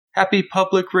Happy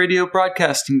Public Radio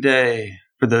Broadcasting Day!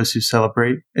 For those who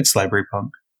celebrate, it's Library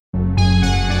Punk.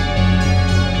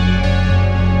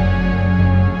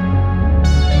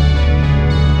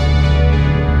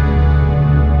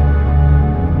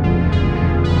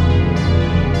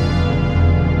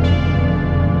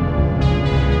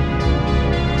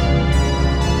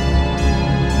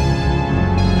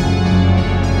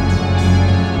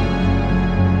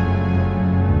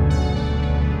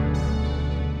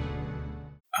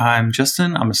 I'm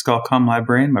Justin. I'm a Skullcom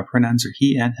librarian. My pronouns are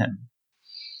he and him.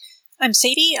 I'm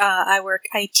Sadie. I work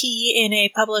IT in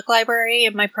a public library,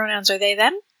 and my pronouns are they,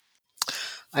 them.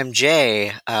 I'm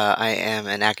Jay. I am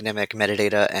an academic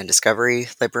metadata and discovery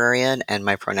librarian, and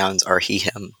my pronouns are he,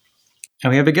 him.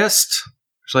 And we have a guest.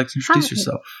 Would you like to introduce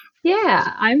yourself?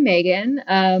 Yeah, I'm Megan.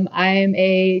 I'm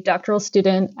a doctoral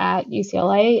student at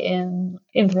UCLA in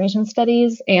information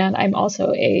studies, and I'm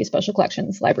also a special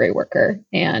collections library worker,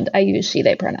 and I use she,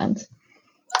 they pronouns.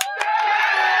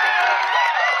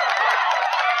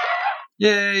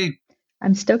 Yay!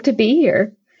 I'm stoked to be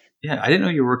here. Yeah, I didn't know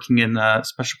you were working in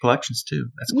special collections too.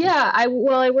 That's cool. Yeah, I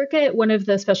work at one of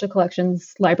the special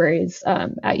collections libraries at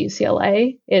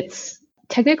UCLA. It's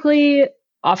technically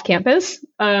off campus.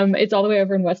 It's all the way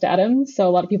over in West Adams, so a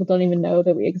lot of people don't even know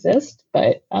that we exist,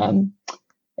 but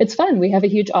it's fun. We have a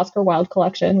huge Oscar Wilde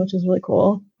collection, which is really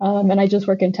cool. And I just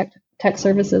work in tech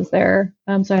services there.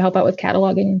 So I help out with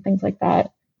cataloging and things like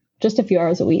that, just a few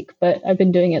hours a week, but I've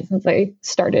been doing it since I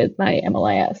started my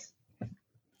MLIS.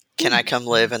 Can I come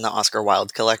live in the Oscar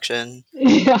Wilde collection?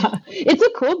 Yeah, it's a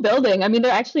cool building. I mean,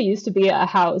 there actually used to be a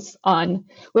house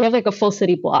we have like a full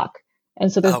city block.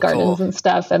 And so there's gardens and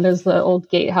stuff, and there's the old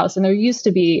gatehouse, and there used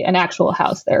to be an actual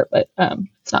house there, but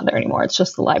it's not there anymore. It's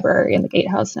just the library and the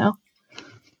gatehouse now.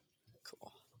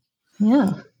 Cool.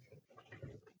 Yeah.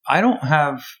 I don't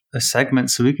have a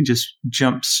segment, so we can just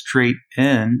jump straight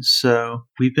in. So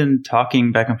we've been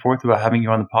talking back and forth about having you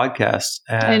on the podcast.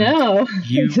 And I know.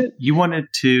 you wanted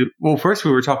to, well, first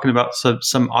we were talking about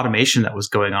some automation that was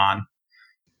going on.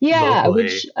 Yeah, locally.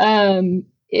 Which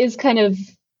is kind of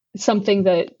something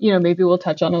that, maybe we'll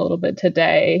touch on a little bit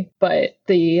today, but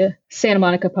the Santa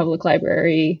Monica Public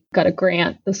Library got a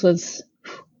grant. This was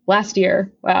last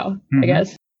year. Wow, I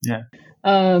guess. Yeah.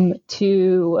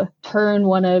 To turn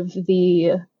one of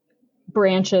the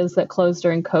branches that closed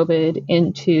during COVID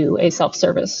into a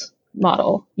self-service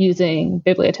model using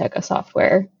Biblioteca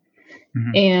software.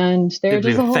 Mm-hmm. And there's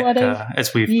just a whole lot of...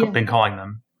 as we've been calling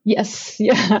them. Yes,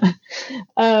 yeah.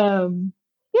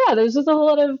 There's just a whole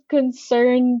lot of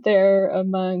concern there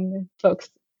among folks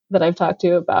that I've talked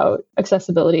to about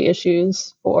accessibility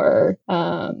issues for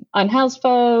unhoused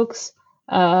folks,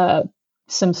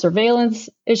 some surveillance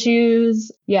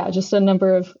issues. Yeah, just a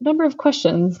number of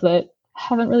questions that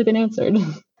haven't really been answered.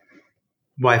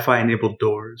 Wi-Fi enabled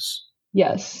doors.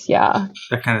 Yes, yeah.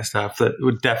 That kind of stuff that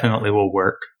definitely will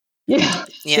work. Yeah.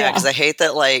 Yeah, because I hate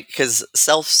that, because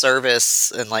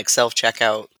self-service and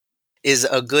self-checkout is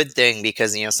a good thing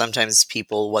because, sometimes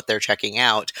people, what they're checking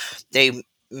out, they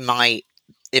might,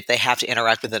 if they have to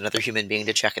interact with another human being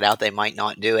to check it out, they might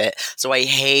not do it. So I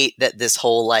hate that this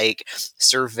whole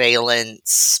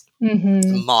surveillance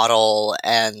model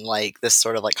and this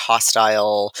sort of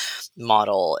hostile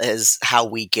model is how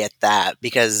we get that,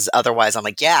 because otherwise I'm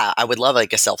I would love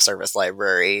a self-service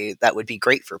library. That would be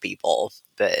great for people,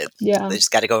 but they just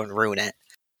got to go and ruin it.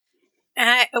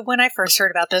 When I first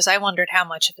heard about this, I wondered how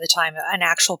much of the time an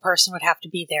actual person would have to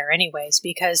be there anyways,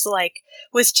 because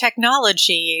with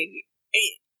technology,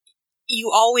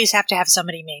 you always have to have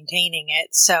somebody maintaining it.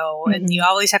 So and you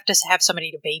always have to have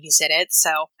somebody to babysit it.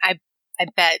 So I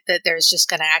bet that there's just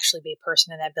going to actually be a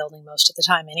person in that building most of the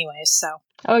time anyways. So.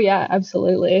 Oh yeah,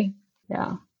 absolutely.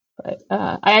 Yeah. But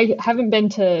I haven't been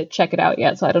to check it out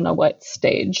yet, so I don't know what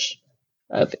stage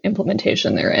of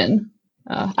implementation they're in.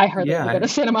 I hardly go to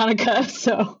Santa Monica,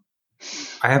 so.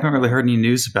 I haven't really heard any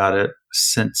news about it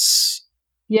since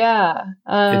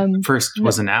it first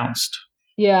was announced.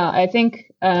 Yeah, I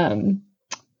think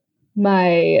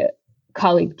my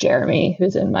colleague Jeremy,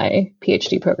 who's in my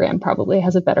PhD program, probably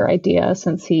has a better idea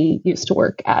since he used to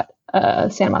work at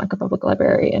Santa Monica Public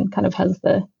Library and kind of has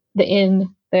the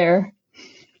in there.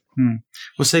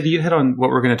 Well, Sadie, you hit on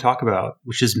what we're going to talk about,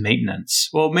 which is maintenance.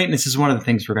 Well, maintenance is one of the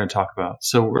things we're going to talk about.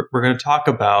 So we're going to talk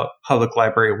about public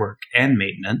library work and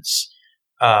maintenance.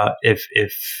 If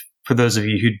for those of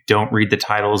you who don't read the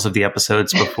titles of the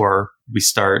episodes before you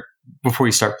start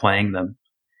playing them.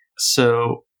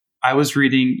 So I was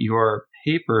reading your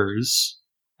papers.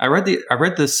 I read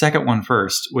the second one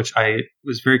first, which I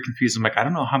was very confused. I'm I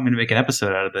don't know how I'm going to make an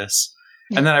episode out of this.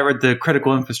 And then I read the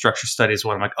critical infrastructure studies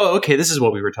one. I'm like, oh, okay, this is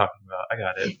what we were talking about. I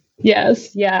got it.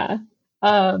 Yes, yeah.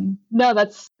 No,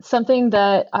 that's something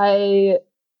that I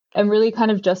am really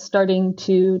kind of just starting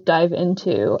to dive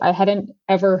into. I hadn't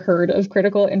ever heard of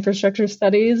critical infrastructure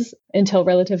studies until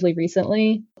relatively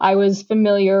recently. I was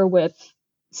familiar with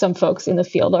some folks in the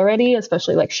field already,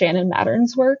 especially like Shannon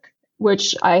Mattern's work,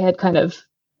 which I had kind of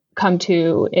come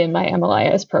to in my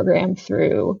MLIS program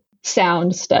through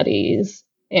sound studies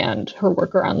and her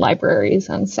work around libraries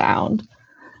and sound.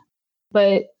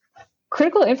 But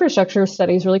critical infrastructure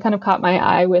studies really kind of caught my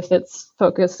eye with its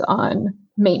focus on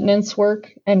maintenance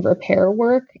work and repair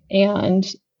work and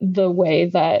the way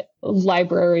that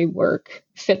library work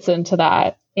fits into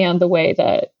that and the way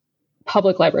that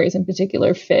public libraries in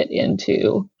particular fit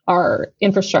into our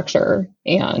infrastructure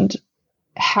and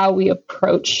how we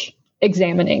approach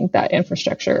examining that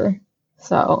infrastructure.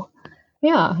 So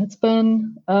yeah, it's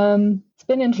been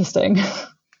interesting.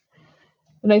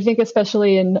 And I think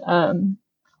especially in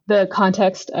the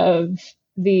context of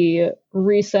the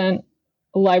recent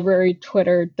library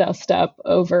Twitter dust up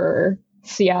over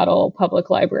Seattle Public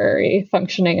Library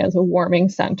functioning as a warming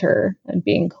center and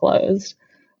being closed.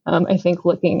 I think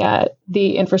looking at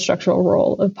the infrastructural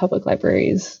role of public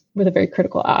libraries with a very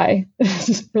critical eye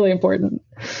is really important.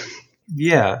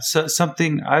 Yeah, so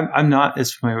something I'm not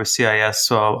as familiar with CIS,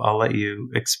 so I'll let you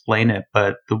explain it.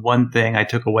 But the one thing I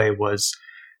took away was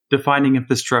defining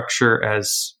infrastructure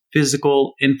as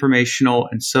physical, informational,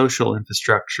 and social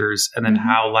infrastructures, and then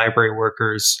how library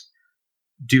workers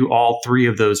do all three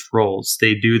of those roles.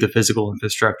 They do the physical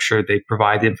infrastructure, they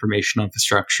provide the informational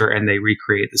infrastructure, and they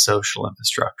recreate the social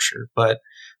infrastructure. But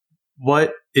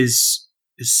what is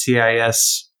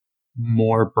CIS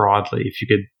more broadly, if you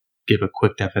could give a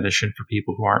quick definition for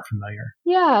people who aren't familiar?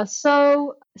 Yeah,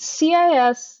 so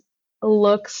CIS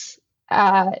looks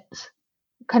at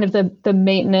kind of the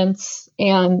maintenance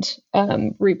and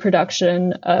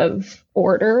reproduction of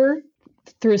order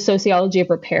through sociology of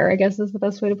repair, I guess is the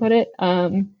best way to put it.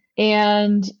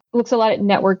 And looks a lot at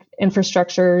network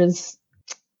infrastructures.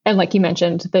 And like you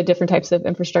mentioned, the different types of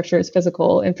infrastructures,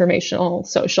 physical, informational,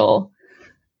 social.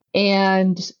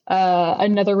 And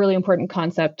another really important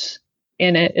concept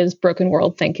in it is broken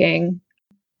world thinking.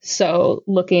 So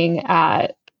looking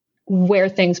at where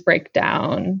things break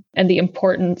down and the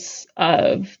importance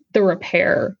of the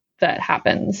repair that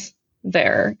happens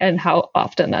there and how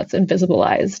often that's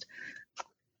invisibilized.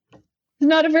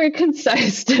 Not a very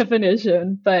concise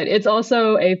definition, but it's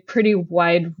also a pretty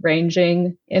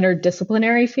wide-ranging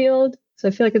interdisciplinary field. So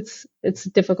I feel like it's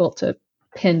difficult to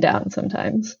pin down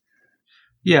sometimes.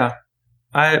 Yeah,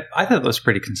 I thought it was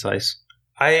pretty concise.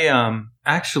 I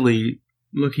actually,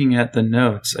 looking at the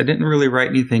notes, I didn't really write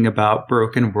anything about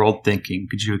broken world thinking.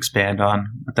 Could you expand on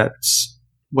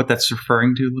what that's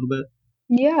referring to a little bit?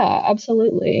 Yeah,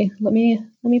 absolutely. Let me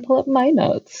pull up my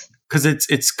notes. Because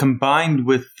it's combined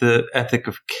with the ethic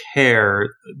of care,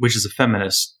 which is a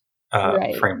feminist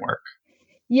framework.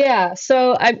 Yeah,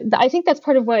 so I think that's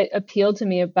part of what appealed to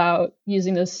me about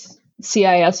using this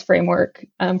CIS framework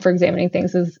for examining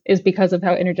things is because of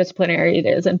how interdisciplinary it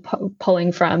is and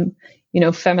pulling from,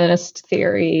 feminist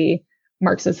theory,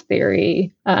 Marxist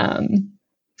theory.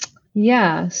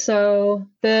 So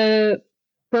the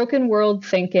broken world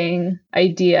thinking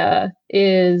idea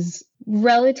is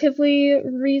relatively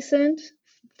recent,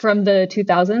 from the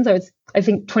 2000s. I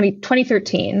think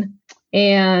 2013.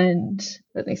 And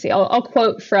let me see, I'll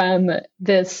quote from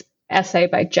this essay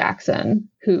by Jackson,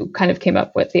 who kind of came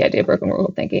up with the idea of broken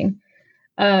world thinking.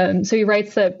 So he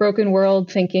writes that broken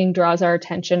world thinking draws our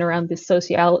attention around the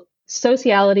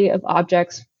sociality of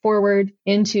objects forward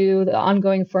into the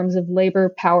ongoing forms of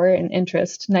labor, power, and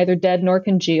interest, neither dead nor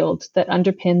congealed, that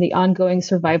underpin the ongoing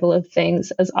survival of things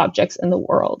as objects in the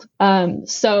world.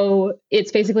 So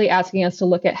it's basically asking us to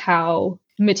look at how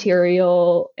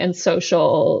material and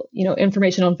social,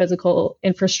 informational and physical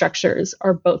infrastructures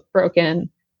are both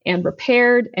broken and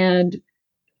repaired, and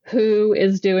who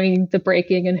is doing the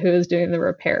breaking and who is doing the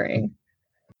repairing.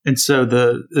 And so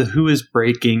the who is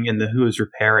breaking and the who is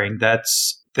repairing, that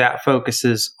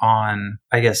focuses on,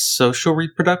 I guess, social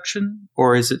reproduction?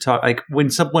 Or is it like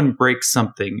when someone breaks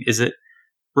something, is it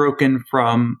broken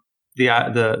from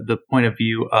the point of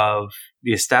view of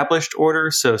the established order?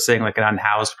 So saying like an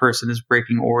unhoused person is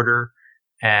breaking order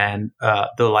and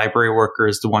the library worker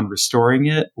is the one restoring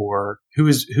it? Or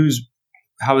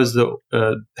how does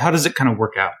it kind of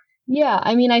work out? Yeah,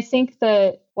 I mean, I think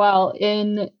that,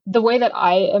 in the way that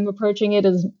I am approaching it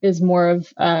is more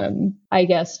of, I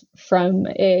guess, from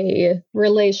a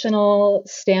relational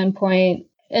standpoint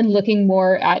and looking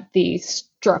more at the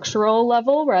structural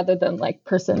level rather than like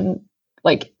person,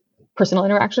 like personal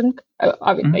interaction.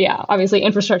 Yeah, obviously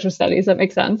infrastructure studies, that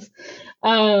makes sense.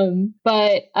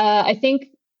 But I think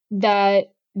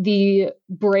that the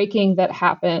breaking that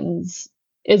happens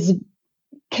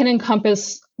can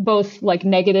encompass both like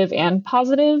negative and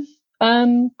positive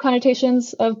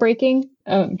connotations of breaking.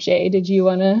 Jay, did you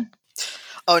want to?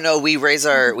 Oh no, we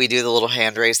do the little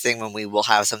hand raise thing when we will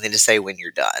have something to say when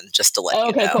you're done, just to let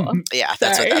you know. Cool. Yeah,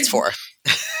 that's what that's for.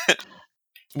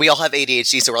 We all have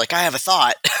ADHD, so we're like, I have a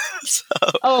thought.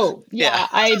 So, yeah,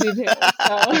 I do too.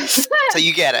 So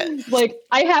you get it. Like,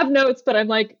 I have notes, but I'm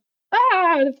like,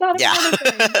 it's not a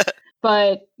thing.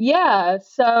 But yeah,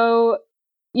 so,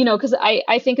 because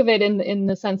I think of it in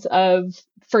the sense of,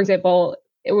 for example,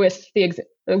 with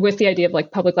the idea of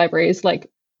like public libraries, like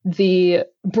the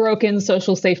broken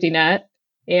social safety net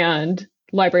and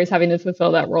libraries having to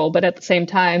fulfill that role. But at the same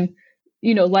time,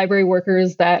 library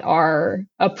workers that are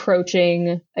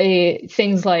approaching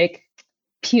things like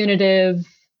punitive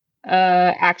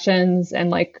actions and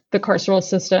like the carceral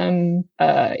system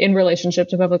in relationship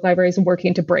to public libraries and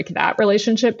working to break that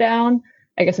relationship down.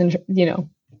 I guess,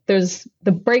 there's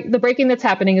the breaking that's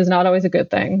happening is not always a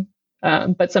good thing,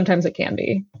 but sometimes it can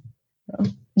be.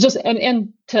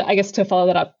 To follow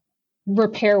that up,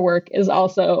 repair work is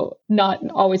also not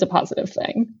always a positive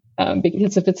thing.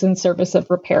 Because if it's in service of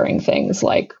repairing things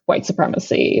like white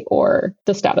supremacy or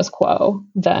the status quo,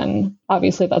 then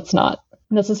obviously that's not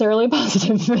necessarily a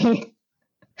positive thing.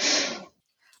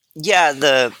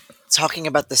 Yeah, talking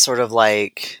about this sort of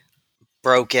like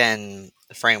broken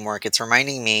framework, it's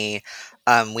reminding me,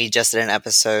 we just did an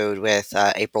episode with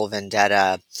April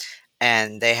Vendetta,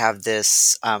 and they have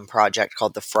this project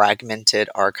called the Fragmented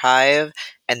Archive,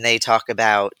 and they talk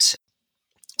about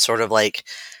sort of like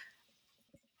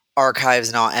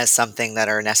archives not as something that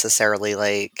are necessarily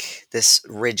like this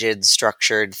rigid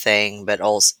structured thing,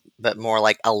 but more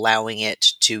like allowing it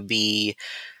to be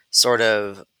sort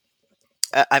of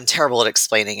I'm terrible at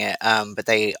explaining it, but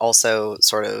they also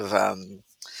sort of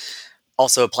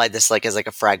also applied this like as like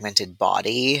a fragmented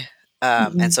body,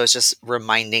 and so it's just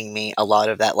reminding me a lot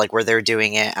of that, like where they're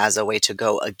doing it as a way to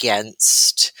go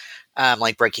against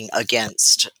like breaking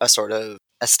against a sort of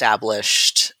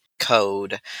established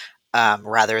code,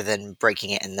 rather than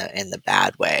breaking it in the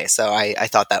bad way. So I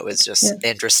thought that was just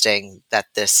interesting that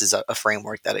this is a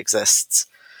framework that exists.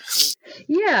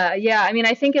 Yeah. I mean,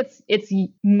 I think it's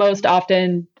most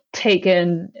often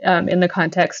taken in the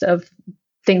context of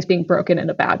things being broken in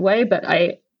a bad way, but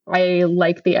I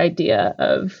like the idea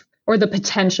of, or the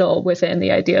potential within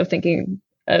the idea of thinking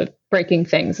of breaking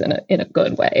things in a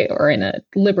good way or in a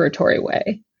liberatory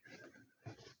way.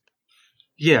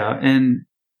 Yeah, and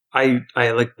I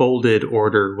like bolded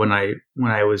order when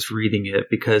I was reading it,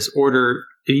 because order,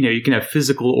 you can have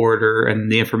physical order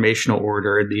and the informational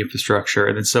order and the infrastructure.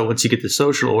 And then so once you get the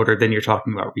social order, then you're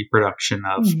talking about reproduction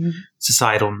of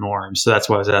societal norms. So that's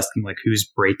why I was asking, like, who's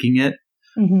breaking it?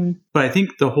 But I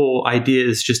think the whole idea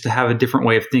is just to have a different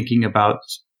way of thinking about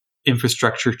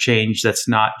infrastructure change that's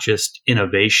not just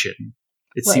innovation.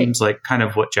 It seems like kind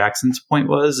of what Jackson's point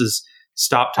was, is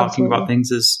stop talking about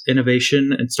things as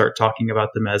innovation and start talking about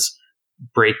them as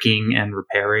breaking and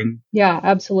repairing. Yeah,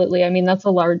 absolutely. I mean, that's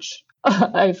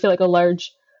I feel like a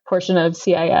large portion of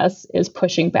CIS is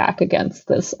pushing back against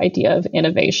this idea of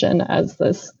innovation as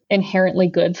this inherently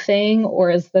good thing, or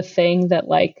as the thing that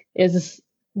like is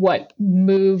what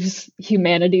moves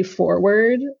humanity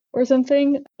forward or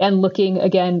something, and looking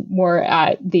again more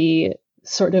at the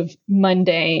sort of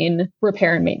mundane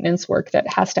repair and maintenance work that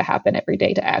has to happen every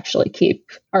day to actually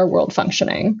keep our world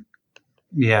functioning.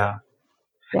 Yeah.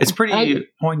 It's pretty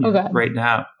poignant right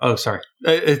now. Oh, sorry.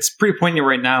 It's pretty poignant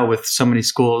right now with so many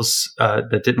schools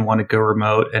that didn't want to go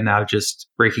remote and now just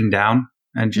breaking down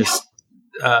and just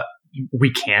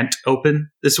we can't open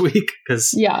this week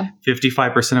because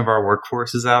 55% of our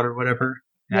workforce is out or whatever.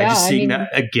 And I just seeing that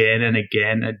again and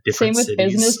again at different cities. Same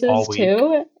with businesses all week.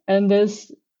 Too. And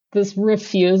this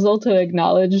refusal to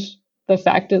acknowledge the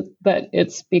fact that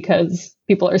it's because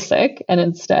people are sick, and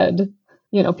instead,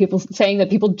 people saying that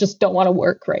people just don't want to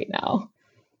work right now.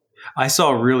 I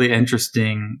saw a really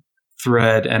interesting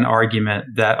thread and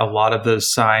argument that a lot of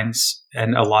those signs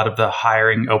and a lot of the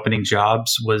hiring opening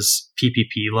jobs was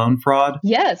PPP loan fraud.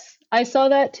 Yes, I saw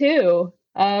that too.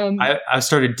 I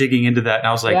started digging into that, and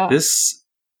I was like, this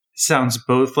sounds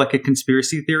both like a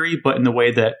conspiracy theory, but in the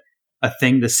way that a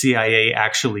thing the CIA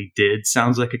actually did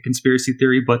sounds like a conspiracy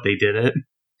theory, but they did it.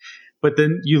 But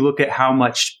then you look at how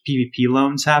much PPP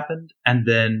loans happened, and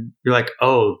then you're like,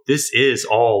 oh, this is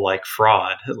all like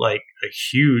fraud. Like a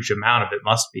huge amount of it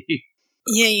must be.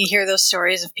 Yeah, you hear those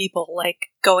stories of people like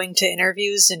going to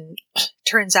interviews, and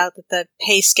turns out that the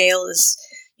pay scale is,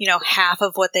 half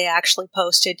of what they actually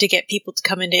posted to get people to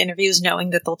come into interviews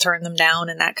knowing that they'll turn them down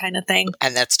and that kind of thing.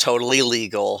 And that's totally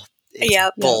legal. It's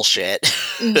Yep. bullshit.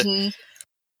 Mm-hmm.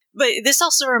 But this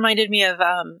also reminded me of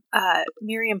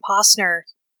Miriam Posner,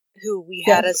 who we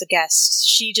had as a guest.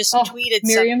 She just tweeted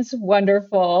Miriam's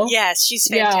wonderful. Yes, she's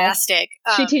fantastic.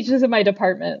 She teaches in my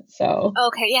department, so.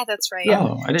 Okay, yeah, that's right. Yeah.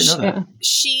 Oh, I didn't know that.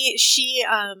 She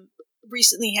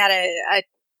recently had a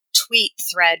tweet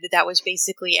thread that was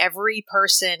basically every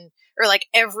person, or like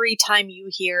every time you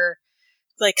hear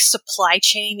like supply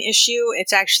chain issue,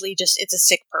 it's actually it's a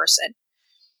sick person.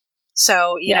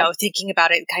 So, thinking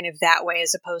about it kind of that way,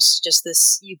 as opposed to just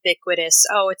this ubiquitous,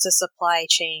 it's a supply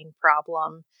chain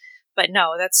problem. But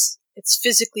no, it's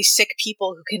physically sick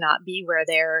people who cannot be where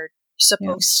they're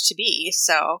supposed to be.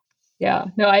 So, yeah,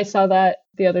 no, I saw that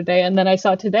the other day. And then I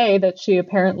saw today that she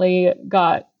apparently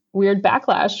got weird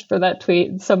backlash for that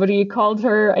tweet. Somebody called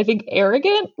her, I think,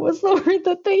 arrogant was the word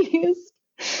that they used,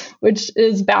 which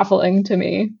is baffling to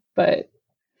me. But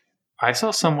I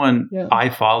saw someone I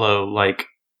follow, like,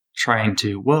 trying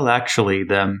to, actually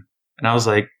them. And I was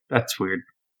like, that's weird.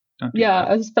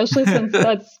 Yeah, especially since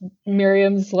that's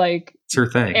Miriam's, like, it's her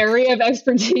thing. Area of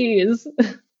expertise.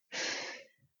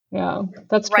 Yeah,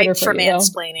 that's right for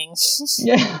mansplaining.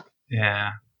 Yeah.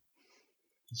 Yeah.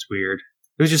 It's weird.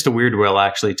 It was just a weird will,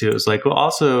 actually, too. It was like,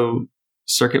 also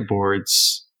circuit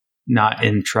boards not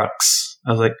in trucks. I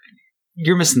was like,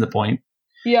 you're missing the point.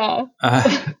 Yeah.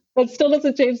 But still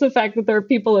doesn't change the fact that there are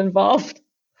people involved.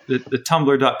 The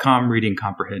Tumblr.com reading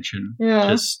comprehension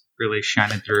just really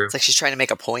shining through. It's like she's trying to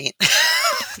make a point.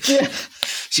 Yeah.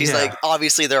 She's like,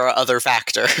 obviously there are other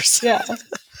factors. Yeah.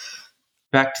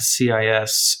 Back to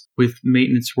CIS with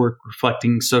maintenance work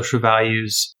reflecting social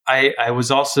values. I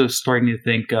was also starting to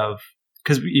think of,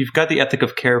 because you've got the ethic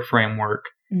of care framework,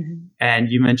 and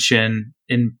you mentioned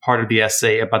in part of the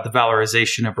essay about the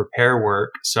valorization of repair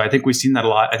work. So I think we've seen that a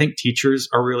lot. I think teachers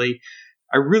are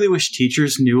I really wish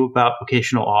teachers knew about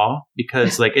vocational awe,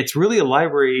 because like it's really a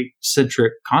library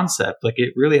centric concept. Like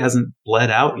it really hasn't bled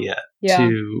out yet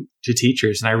to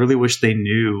teachers. And I really wish they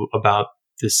knew about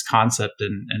this concept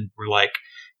and were like,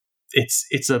 it's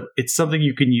something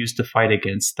you can use to fight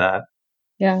against that.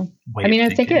 Yeah. I mean, I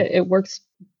think it works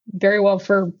very well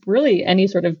for really any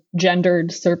sort of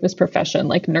gendered service profession,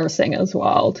 like nursing as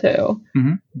well, too.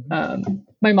 Mm-hmm.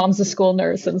 My mom's a school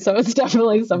nurse, and so it's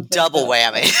definitely something. Double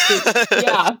whammy.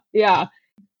 Yeah.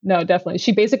 No, definitely.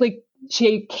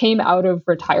 She came out of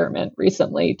retirement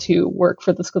recently to work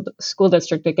for the school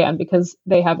district again, because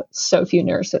they have so few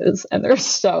nurses and they're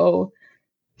so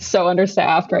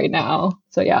understaffed right now.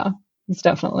 So yeah, it's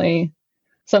definitely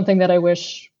something that I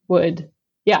wish would,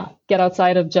 get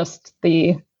outside of just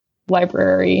the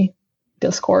library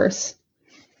discourse.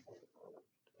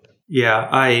 Yeah,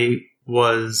 I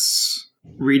was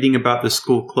reading about the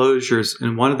school closures,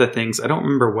 and one of the things, I don't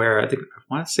remember where, I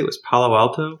want to say it was Palo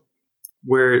Alto,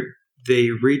 where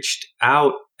they reached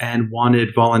out and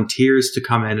wanted volunteers to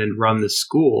come in and run the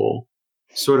school,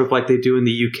 sort of like they do in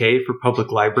the UK for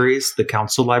public libraries, the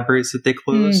council libraries that they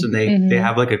close, and they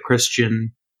have like a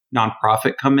Christian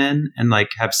nonprofit come in and like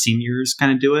have seniors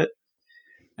kind of do it.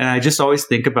 And I just always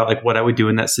think about like what I would do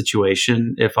in that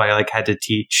situation if I like had to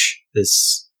teach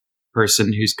this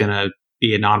person who's going to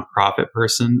be a nonprofit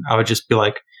person. I would just be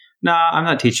like, nah, I'm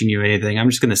not teaching you anything. I'm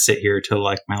just going to sit here till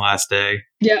like my last day.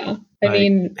 Yeah. I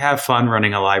mean, have fun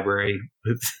running a library.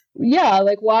 Yeah.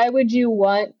 Like, why would you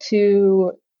want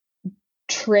to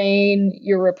train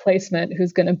your replacement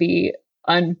who's going to be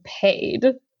unpaid?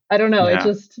 I don't know. It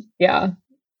just,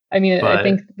 I mean, I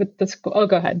think with the school,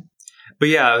 go ahead. But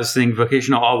yeah, I was thinking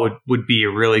vocational awe would be a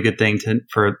really good thing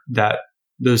for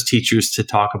those teachers to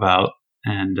talk about.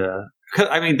 And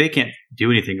I mean, they can't do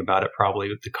anything about it probably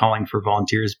with the calling for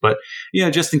volunteers, but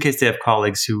just in case they have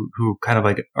colleagues who kind of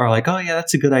like are like, oh yeah,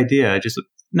 that's a good idea.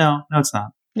 No, it's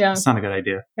not. Yeah, it's not a good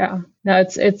idea. Yeah, no,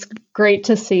 it's great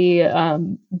to see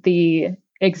the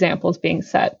examples being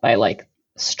set by like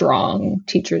strong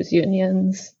teachers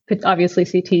unions. Obviously,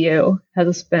 CTU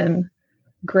has been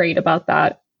great about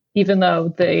that. Even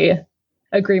though the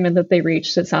agreement that they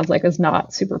reached, it sounds like, is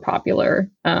not super popular,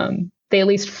 they at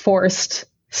least forced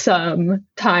some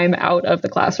time out of the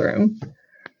classroom.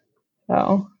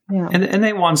 So, yeah. And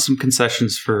they won some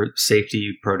concessions for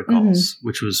safety protocols,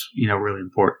 which was, really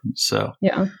important. So,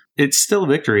 yeah, it's still a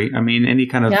victory. I mean, any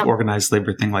kind of organized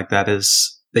labor thing like that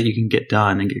is that you can get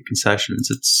done and get concessions.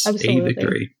 It's a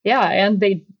victory. Yeah. And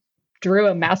they drew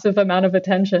a massive amount of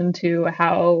attention to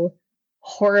how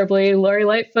horribly Lori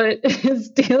Lightfoot is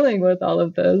dealing with all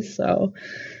of this. So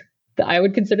I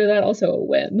would consider that also a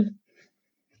win.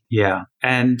 Yeah.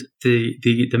 And the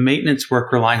maintenance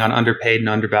work relying on underpaid and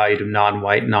undervalued and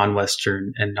non-white,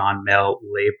 non-Western, and non-male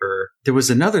labor. There was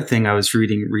another thing I was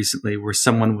reading recently where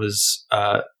someone was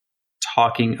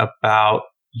talking about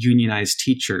unionized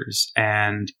teachers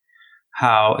and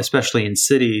how, especially in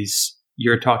cities,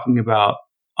 you're talking about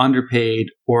underpaid,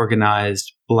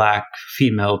 organized Black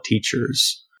female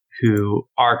teachers who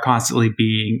are constantly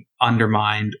being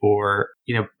undermined or,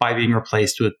 by being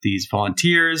replaced with these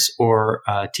volunteers, or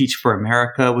Teach for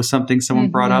America was something someone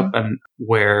brought up, and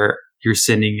where you're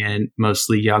sending in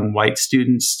mostly young white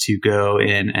students to go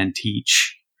in and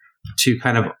teach to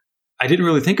kind of, I didn't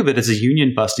really think of it as a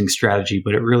union busting strategy,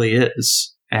 but it really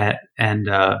is. And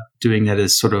doing that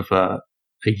as sort of a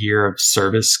year of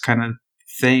service kind of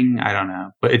thing. I don't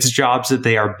know, but it's jobs that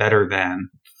they are better than,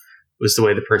 was the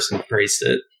way the person phrased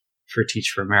it for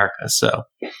Teach for America. So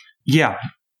yeah,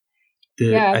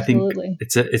 I think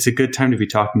it's a good time to be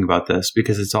talking about this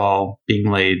because it's all being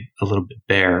laid a little bit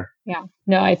bare. Yeah,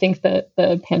 no, I think that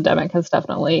the pandemic has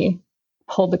definitely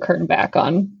pulled the curtain back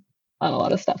on a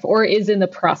lot of stuff, or is in the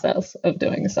process of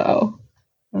doing so.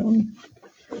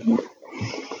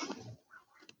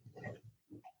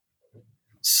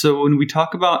 So when we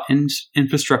talk about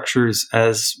infrastructures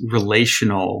as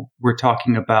relational, we're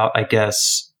talking about, I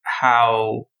guess,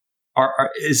 how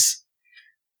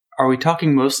are we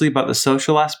talking mostly about the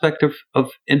social aspect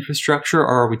of infrastructure,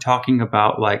 or are we talking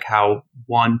about like how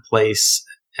one place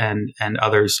and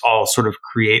others all sort of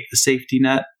create the safety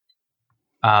net?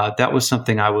 That was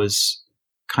something I was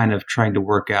kind of trying to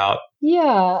work out.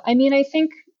 Yeah, I mean, I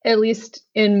think at least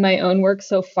in my own work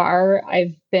so far,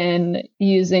 I've been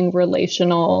using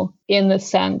relational in the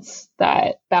sense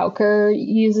that Bowker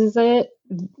uses it.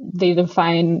 They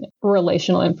define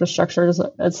relational infrastructures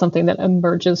as something that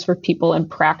emerges for people in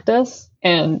practice,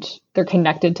 and they're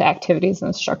connected to activities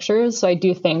and structures. So I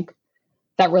do think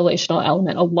that relational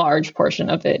element, a large portion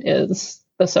of it is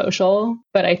the social,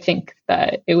 but I think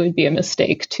that it would be a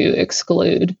mistake to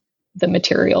exclude the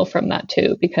material from that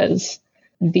too, because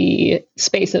the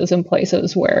spaces and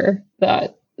places where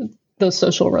those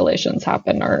social relations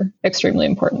happen are extremely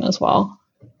important as well.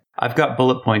 I've got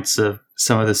bullet points of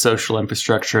some of the social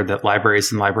infrastructure that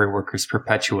libraries and library workers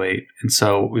perpetuate. And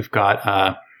so we've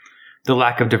got the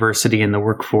lack of diversity in the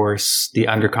workforce, the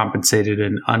undercompensated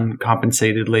and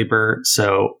uncompensated labor.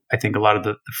 So I think a lot of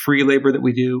the free labor that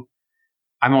we do,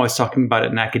 I'm always talking about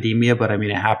it in academia, but I mean,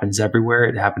 it happens everywhere.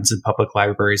 It happens in public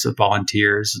libraries with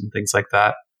volunteers and things like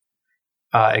that.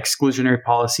 Exclusionary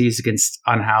policies against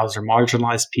unhoused or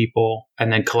marginalized people,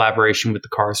 and then collaboration with the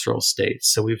carceral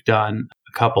states. So we've done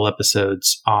a couple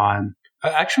episodes on,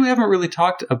 actually we haven't really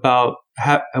talked about, we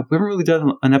haven't really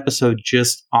done an episode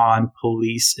just on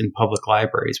police in public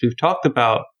libraries. We've talked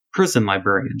about prison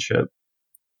librarianship.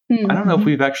 Mm-hmm. I don't know if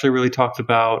we've actually really talked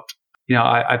about,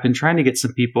 I've been trying to get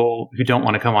some people who don't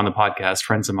want to come on the podcast,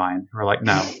 friends of mine, who are like,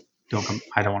 no, don't come.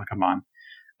 I don't want to come on.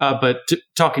 But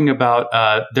talking about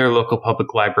their local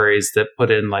public libraries that put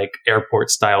in like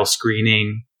airport style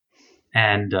screening,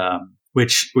 and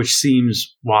which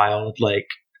seems wild, like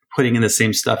putting in the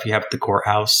same stuff you have at the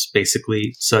courthouse,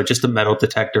 basically. So just a metal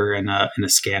detector and a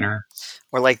scanner,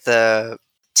 or like the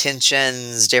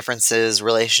tensions, differences,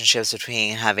 relationships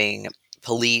between having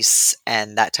police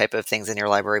and that type of things in your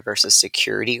library versus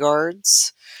security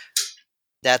guards.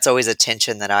 That's always a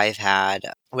tension that I've had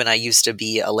when I used to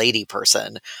be a lady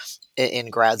person in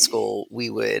grad school.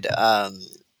 We would,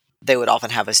 they would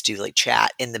often have us do like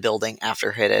chat in the building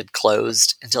after it had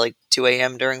closed until like 2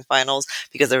 a.m. during finals,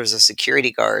 because there was a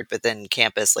security guard, but then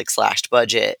campus like slashed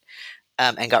budget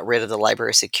and got rid of the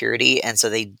library security. And so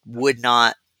they would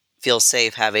not feel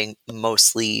safe having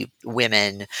mostly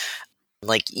women,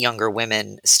 like younger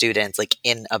women students, like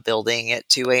in a building at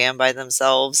 2 a.m. by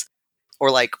themselves. Or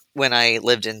like when I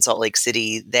lived in Salt Lake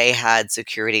City, they had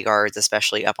security guards,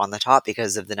 especially up on the top,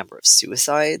 because of the number of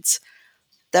suicides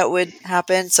that would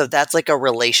happen. So that's like a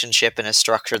relationship and a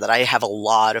structure that I have a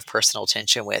lot of personal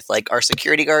tension with. Like, are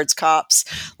security guards cops?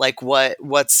 Like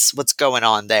what's going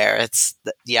on there?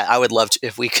 I would love to,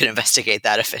 if we could investigate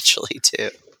that eventually too.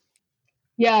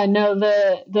 Yeah, no,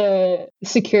 the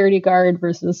security guard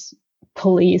versus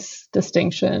police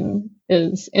distinction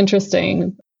is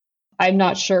interesting. I'm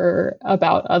not sure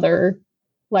about other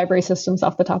library systems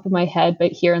off the top of my head,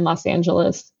 but here in Los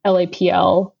Angeles,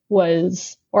 LAPL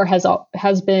was or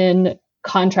has been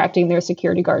contracting their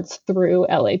security guards through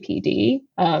LAPD,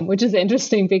 which is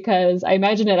interesting because I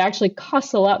imagine it actually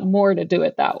costs a lot more to do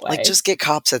it that way. Like, just get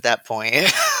cops at that point.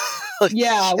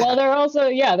 Yeah, well, they're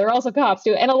also cops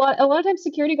too, and a lot of times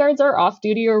security guards are off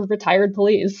duty or retired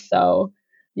police, so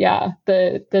yeah,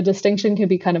 the distinction can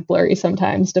be kind of blurry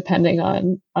sometimes depending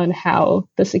on how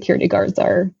the security guards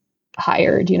are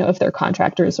hired, if they're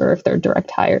contractors or if they're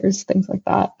direct hires, things like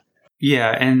that.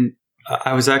 Yeah, and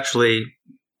I was actually,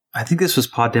 I think this was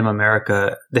Pod Dem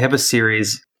America. They have a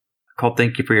series called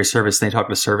Thank You for Your Service. And they talk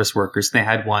to service workers. And they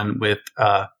had one with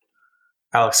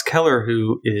Alex Keller,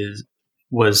 who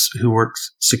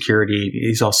works security.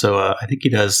 He's also, I think he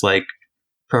does like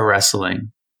pro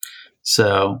wrestling.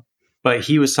 So, but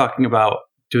he was talking about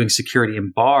doing security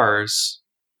in bars.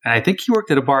 And I think he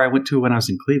worked at a bar I went to when I was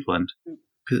in Cleveland.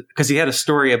 Because he had a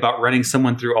story about running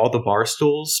someone through all the bar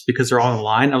stools because they're all on the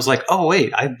line. I was like, oh,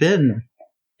 wait, I've been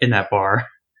in that bar.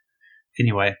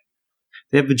 Anyway,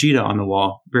 they have Vegeta on the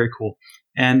wall. Very cool.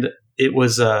 And it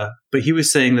was, but he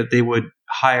was saying that they would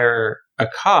hire a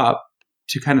cop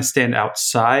to kind of stand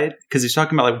outside because he's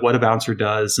talking about like what a bouncer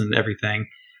does and everything.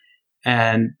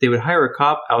 And they would hire a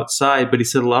cop outside, but he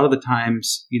said a lot of the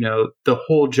times, the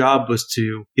whole job was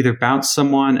to either bounce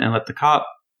someone and let the cop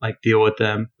like deal with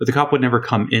them, but the cop would never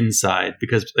come inside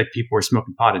because like people were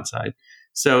smoking pot inside.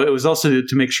 So it was also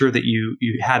to make sure that you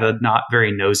had a not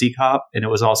very nosy cop, and it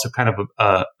was also kind of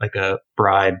like a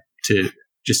bribe to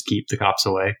just keep the cops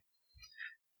away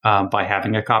by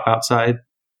having a cop outside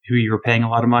who you were paying a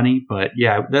lot of money. But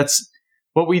yeah, that's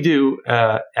what we do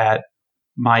at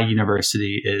my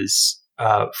university is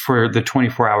for the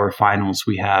 24-hour finals,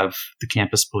 we have the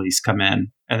campus police come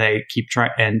in and they keep trying.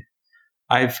 And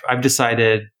I've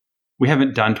decided we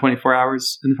haven't done 24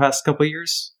 hours in the past couple of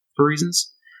years for reasons,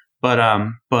 but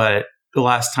the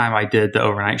last time I did the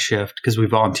overnight shift because we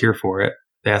volunteer for it,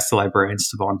 they asked the librarians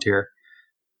to volunteer,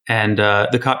 and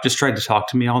the cop just tried to talk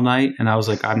to me all night, and I was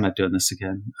like, I'm not doing this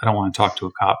again. I don't want to talk to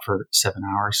a cop for 7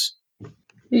 hours.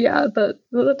 Yeah,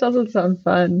 that doesn't sound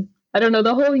fun. I don't know.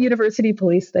 The whole university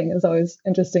police thing is always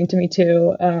interesting to me,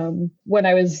 too. When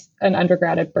I was an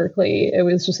undergrad at Berkeley, it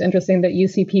was just interesting that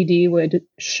UCPD would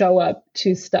show up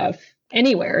to stuff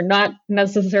anywhere, not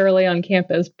necessarily on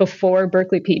campus, before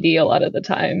Berkeley PD a lot of the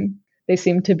time. They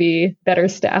seem to be better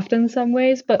staffed in some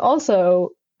ways, but also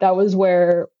that was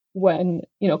where when,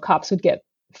 cops would get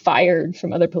fired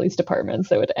from other police departments,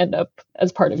 they would end up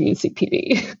as part of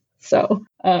UCPD. So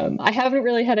I haven't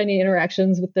really had any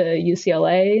interactions with the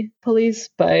UCLA police,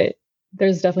 but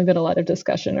there's definitely been a lot of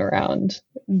discussion around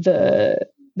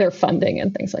their funding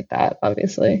and things like that,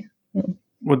 obviously.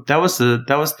 Well, that was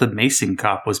the Mason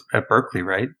cop was at Berkeley,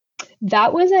 right?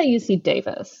 That was at UC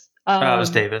Davis. It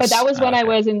was Davis. But that was when I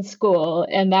was in school,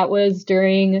 and that was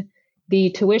during the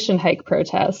tuition hike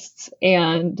protests.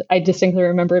 And I distinctly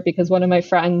remember it because one of my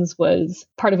friends was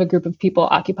part of a group of people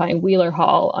occupying Wheeler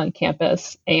Hall on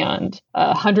campus. And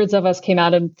hundreds of us came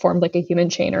out and formed like a human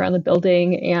chain around the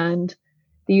building. And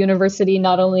the university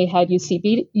not only had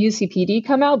UCPD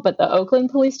come out, but the Oakland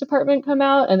Police Department come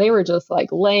out. And they were just like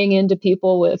laying into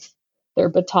people with their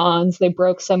batons. They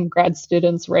broke some grad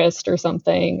student's wrist or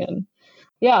something. And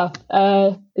yeah,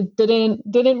 it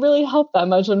didn't really help that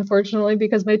much, unfortunately,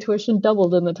 because my tuition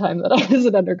doubled in the time that I was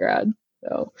an undergrad.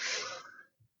 So,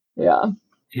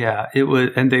 yeah, it was,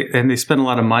 and they spent a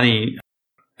lot of money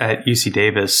at UC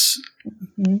Davis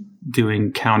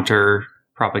doing counter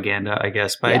propaganda, I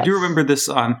guess. But yes. I do remember this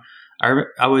on.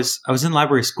 I was in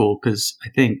library school because I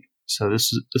think so.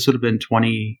 This would have been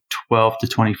 2012 to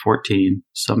 2014.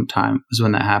 Sometime is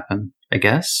when that happened. I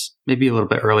guess maybe a little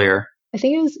bit earlier. I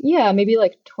think it was, maybe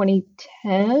like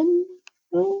 2010,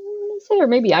 or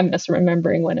maybe I'm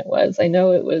misremembering when it was. I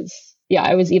know it was,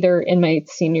 I was either in my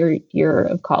senior year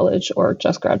of college or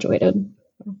just graduated.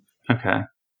 Okay.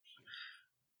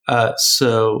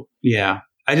 So,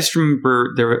 I just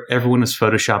remember everyone was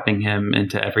photoshopping him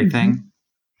into everything. Mm-hmm.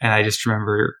 And I just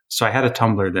remember, so I had a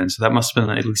Tumblr then, so that must have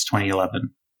been at least 2011. It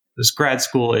was grad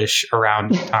school-ish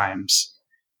around times.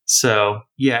 So,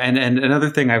 and another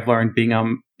thing I've learned being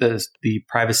on the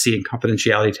privacy and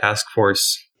confidentiality task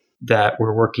force that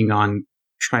we're working on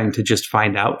trying to just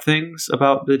find out things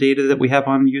about the data that we have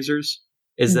on users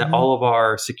is that all of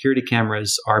our security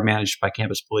cameras are managed by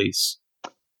campus police.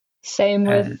 Same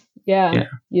with,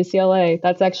 UCLA.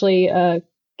 That's actually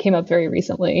came up very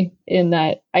recently in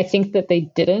that I think that they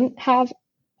didn't have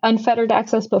unfettered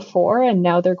access before, and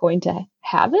now they're going to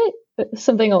have it,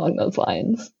 something along those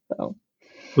lines. So.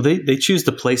 Well, they choose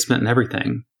the placement and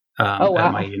everything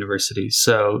at my university.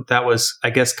 So that was, I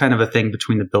guess, kind of a thing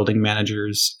between the building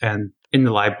managers and in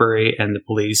the library and the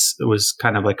police. It was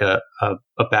kind of like a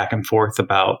back and forth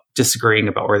about disagreeing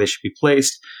about where they should be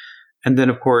placed. And then,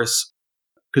 of course,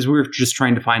 because we were just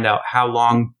trying to find out how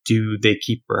long do they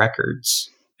keep records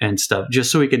and stuff,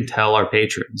 just so we can tell our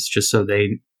patrons, just so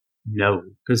they know,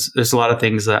 because there's a lot of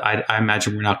things that I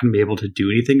imagine we're not going to be able to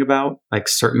do anything about, like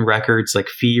certain records, like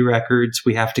fee records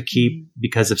we have to keep,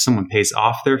 because if someone pays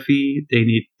off their fee,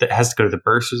 that has to go to the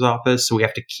bursar's office, so we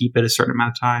have to keep it a certain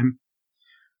amount of time.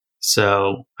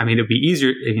 So, I mean, it'd be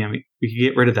easier, we could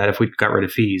get rid of that if we got rid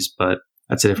of fees, but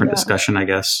that's a different discussion, I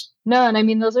guess. No, and I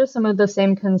mean, those are some of the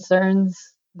same concerns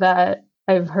that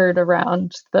I've heard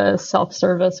around the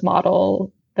self-service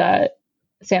model that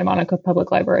Santa Monica Public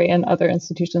Library and other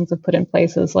institutions have put in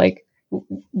place, is like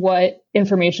what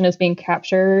information is being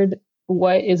captured,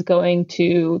 what is going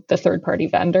to the third-party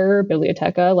vendor,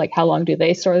 Biblioteca, like how long do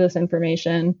they store this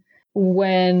information?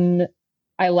 When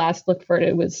I last looked for it,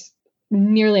 it was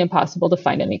nearly impossible to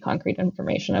find any concrete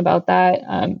information about that.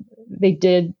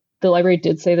 The library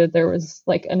did say that there was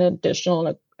like an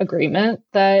additional agreement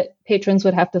that patrons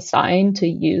would have to sign to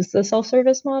use the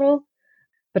self-service model,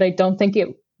 but I don't think it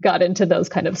got into those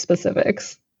kind of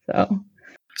specifics.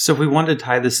 So if we wanted to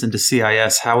tie this into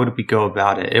CIS, how would we go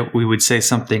about it? We would say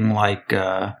something like,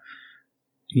 the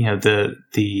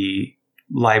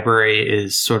library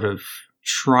is sort of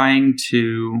trying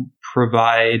to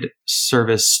provide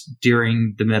service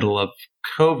during the middle of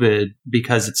COVID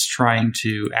because it's trying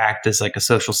to act as like a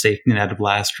social safety net of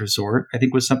last resort, I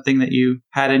think was something that you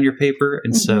had in your paper.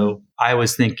 And so I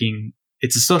was thinking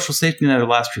it's a social safety net of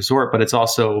last resort, but it's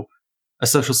also a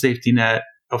social safety net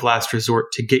of last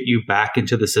resort to get you back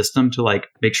into the system, to like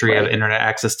make sure you have internet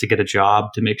access to get a job,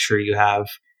 to make sure you have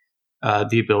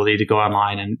the ability to go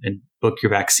online and book your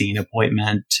vaccine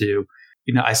appointment. To,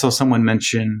 I saw someone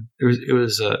mention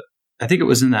I think it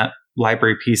was in that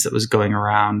library piece that was going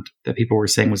around that people were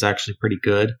saying was actually pretty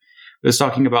good. It was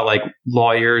talking about like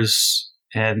lawyers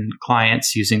and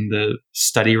clients using the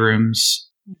study rooms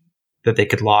that they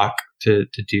could lock to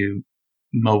do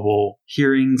mobile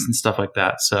hearings and stuff like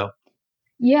that. So,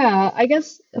 yeah, I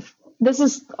guess this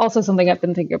is also something I've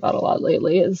been thinking about a lot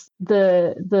lately, is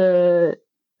the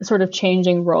sort of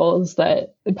changing roles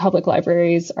that public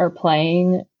libraries are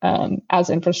playing as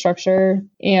infrastructure,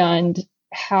 and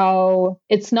how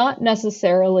it's not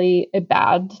necessarily a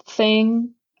bad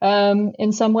thing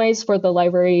in some ways for the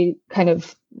library kind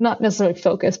of not necessarily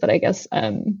focus, but I guess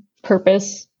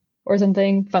purpose or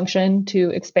something, function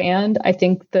to expand. I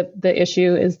think that the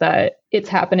issue is that it's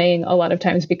happening a lot of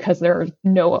times because there are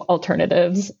no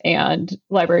alternatives, and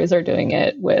libraries are doing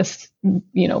it with,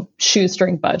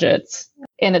 shoestring budgets.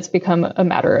 And it's become a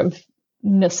matter of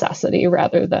necessity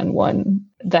rather than one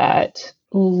that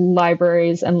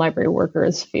libraries and library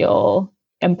workers feel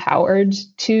empowered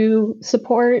to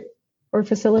support or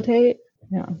facilitate.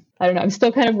 Yeah. I don't know. I'm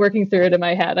still kind of working through it in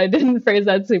my head. I didn't phrase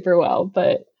that super well,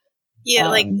 but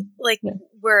yeah,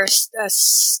 we're a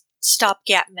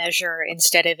stopgap measure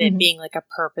instead of it being like a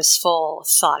purposeful,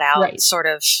 thought out sort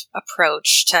of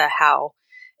approach to how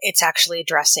it's actually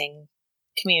addressing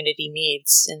community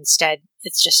needs. Instead,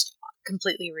 it's just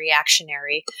completely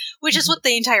reactionary, which is what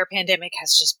the entire pandemic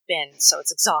has just been. So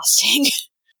it's exhausting.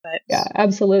 But yeah,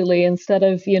 absolutely. Instead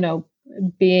of,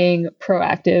 being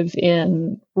proactive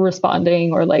in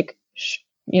responding or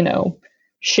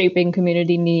shaping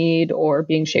community need or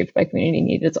being shaped by community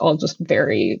need, it's all just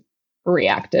very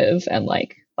reactive and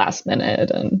like last minute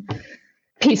and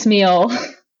piecemeal.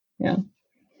 Yeah.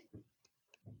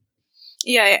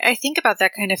 Yeah, I think about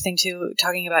that kind of thing too,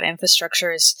 talking about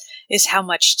infrastructure is how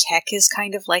much tech is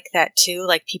kind of like that too.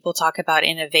 Like people talk about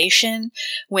innovation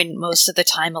when most of the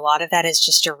time a lot of that is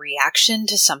just a reaction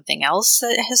to something else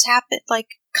that has happened,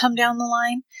 like come down the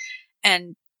line.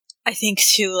 And I think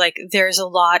too, like there's a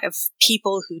lot of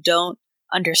people who don't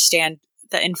understand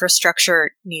the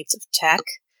infrastructure needs of tech.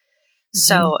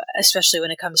 So especially when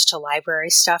it comes to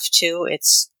library stuff too,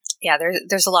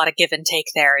 there's a lot of give and take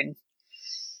there. And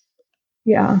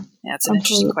yeah, it's an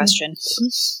interesting question.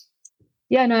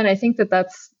 Yeah, no, and I think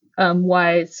that's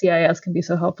why CIS can be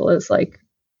so helpful, is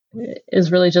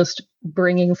really just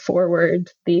bringing forward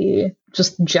the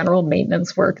just general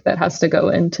maintenance work that has to go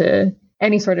into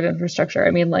any sort of infrastructure.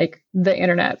 I mean, like the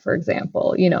internet, for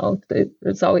example,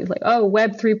 it's always like, oh,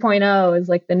 Web 3.0 is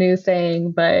like the new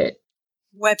thing, but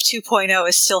Web 2.0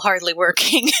 is still hardly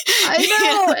working. I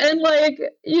know. And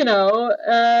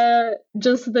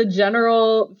just the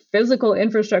general physical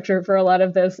infrastructure for a lot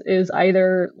of this is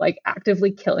either like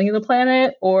actively killing the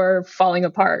planet or falling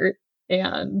apart.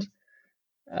 And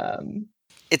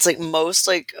it's like most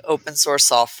like open source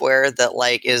software that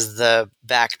like is the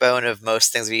backbone of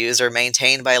most things we use are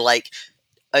maintained by like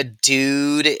a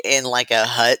dude in like a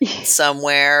hut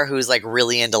somewhere who's like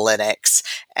really into Linux,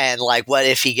 and like what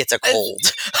if he gets a cold?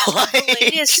 The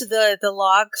latest, the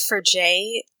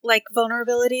Log4j like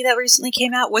vulnerability that recently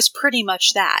came out was pretty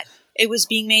much that. it was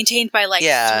being maintained by like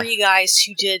Yeah. 3 guys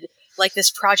who did like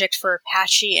this project for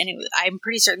Apache, and I'm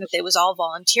pretty certain that it was all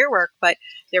volunteer work, but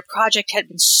their project had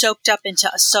been soaked up into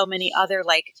so many other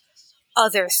like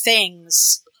other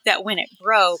things that when it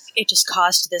broke, it just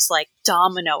caused this like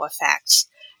domino effect.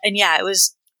 And yeah, it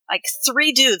was like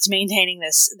 3 dudes maintaining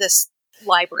this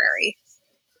library.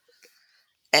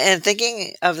 And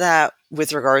thinking of that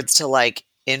with regards to like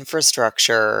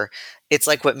infrastructure, it's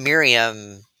like what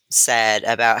Miriam said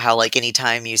about how like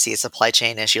anytime you see a supply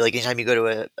chain issue, like anytime you go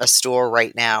to a store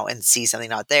right now and see something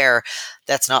not there,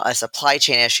 that's not a supply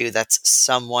chain issue, that's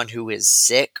someone who is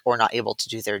sick or not able to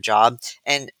do their job.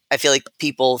 And I feel like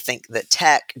people think that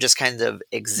tech just kind of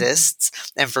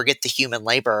exists and forget the human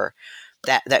labor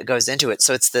that goes into it.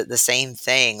 So it's the same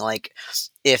thing. Like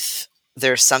if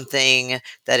there's something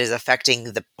that is affecting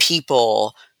the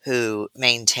people who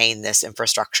maintain this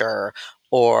infrastructure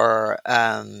or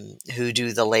who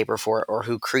do the labor for it or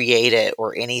who create it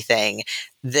or anything,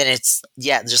 then it's,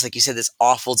 yeah, just like you said, this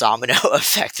awful domino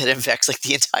effect that infects like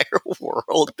the entire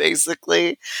world,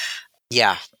 basically.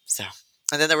 Yeah. So,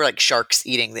 and then there were like sharks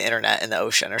eating the internet in the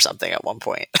ocean or something at one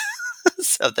point.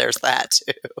 So there's that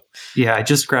too. Yeah, I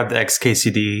just grabbed the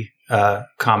XKCD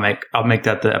comic. I'll make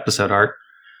that the episode art.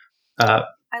 I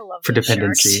love for those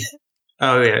dependency. sharks.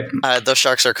 Oh yeah, Those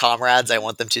sharks are comrades. I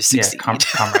want them to succeed. yeah,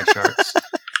 comrade sharks.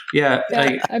 Yeah,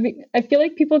 I mean, I feel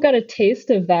like people got a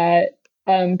taste of that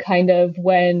kind of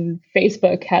when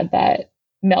Facebook had that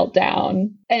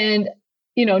meltdown. And,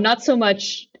 you know, not so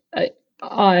much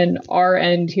on our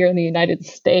end here in the United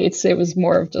States. It was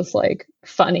more of just like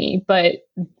funny. But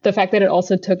the fact that it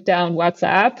also took down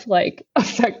WhatsApp, like,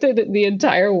 affected the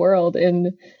entire world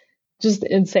in just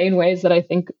insane ways that I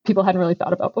think people hadn't really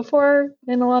thought about before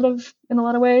in a lot of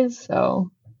ways. So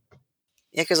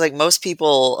yeah, because like most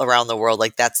people around the world,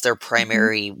 like that's their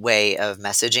primary way of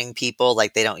messaging people.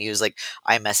 Like they don't use like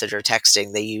iMessage or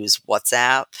texting; they use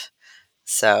WhatsApp.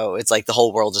 So it's like the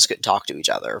whole world just couldn't talk to each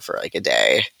other for like a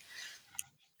day.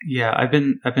 Yeah, I've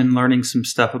been learning some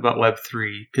stuff about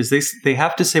Web3 because they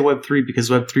have to say Web3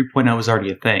 because Web 3.0 is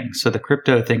already a thing. So the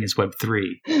crypto thing is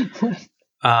Web3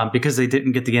 because they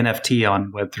didn't get the NFT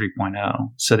on Web 3.0,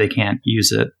 so they can't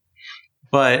use it.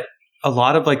 But a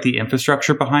lot of like the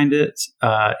infrastructure behind it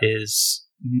is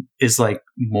like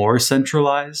more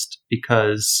centralized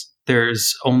because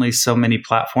there's only so many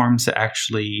platforms that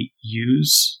actually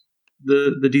use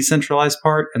the decentralized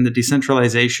part, and the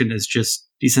decentralization is just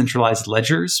decentralized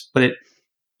ledgers. But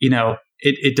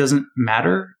it doesn't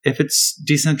matter if it's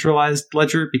decentralized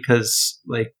ledger because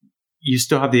like you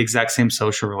still have the exact same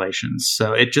social relations.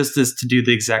 So it just is to do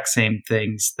the exact same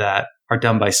things that are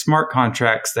done by smart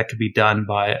contracts that could be done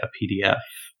by a PDF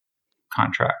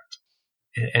contract.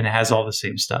 And it has all the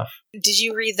same stuff. Did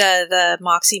you read the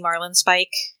Moxie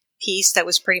Marlinspike piece that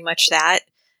was pretty much that?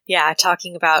 Yeah,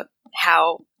 talking about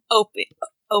how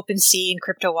OpenSea and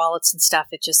crypto wallets and stuff,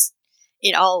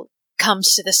 it all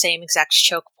comes to the same exact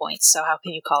choke points. So how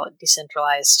can you call it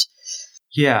decentralized?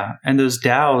 Yeah, and those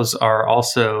DAOs are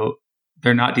also,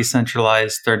 they're not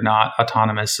decentralized, they're not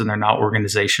autonomous, and they're not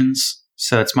organizations.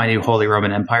 So it's my new Holy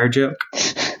Roman Empire joke.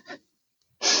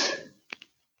 But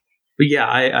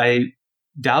yeah,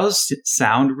 DAOs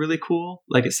sound really cool.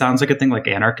 Like it sounds like a thing like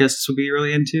anarchists would be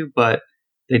really into, but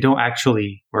they don't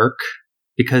actually work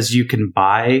because you can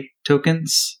buy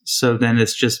tokens. So then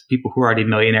it's just people who are already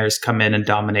millionaires come in and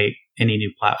dominate any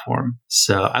new platform.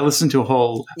 So I listened to a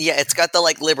whole... Yeah, it's got the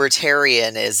like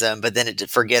libertarianism, but then it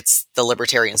forgets the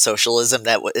libertarian socialism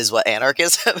that is what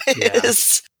anarchism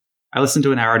is. I listened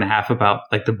to an hour and a half about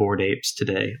like the Bored Apes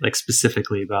today, like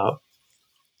specifically about...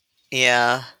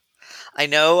 Yeah. I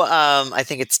know, I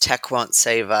think it's Tech Won't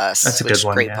Save Us. That's a good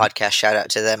one, Great yeah. podcast. Shout out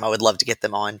to them. I would love to get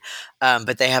them on.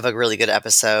 But they have a really good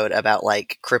episode about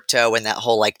like crypto and that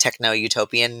whole like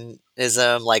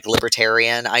techno-utopianism, like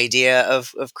libertarian idea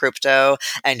of crypto,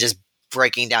 and just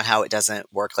breaking down how it doesn't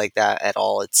work like that at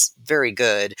all. It's very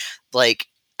good. Like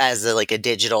as a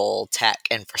digital tech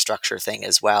infrastructure thing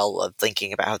as well, of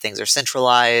thinking about how things are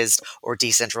centralized or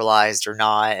decentralized or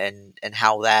not, and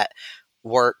how that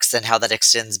works and how that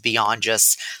extends beyond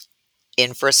just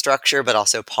infrastructure but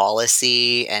also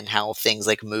policy and how things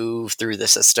like move through the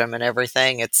system and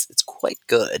everything. It's quite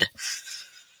good.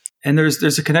 And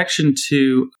there's a connection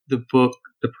to the book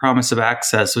The Promise of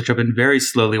Access, which I've been very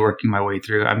slowly working my way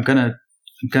through. I'm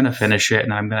gonna finish it,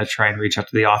 and I'm gonna try and reach out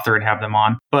to the author and have them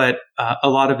on. But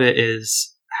a lot of it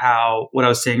is how what I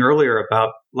was saying earlier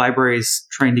about libraries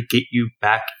trying to get you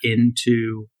back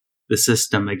into the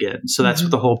system again. So that's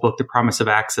what the whole book, The Promise of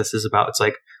Access, is about. It's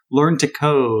like learn to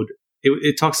code.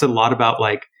 It talks a lot about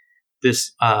like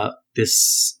this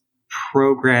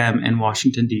program in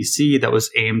Washington, D.C. that was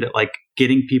aimed at like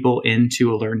getting people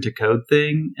into a learn to code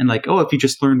thing. And like, oh, if you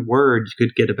just learned Word, you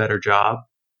could get a better job.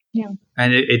 Yeah.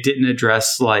 And it didn't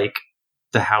address like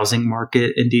the housing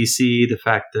market in DC, the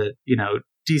fact that,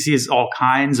 DC is all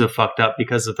kinds of fucked up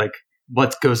because of like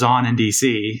what goes on in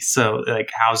DC. So like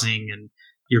housing and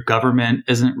your government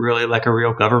isn't really like a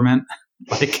real government.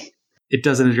 Like it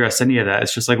doesn't address any of that.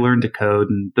 It's just like learn to code.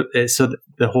 And so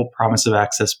the whole Promise of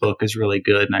Access book is really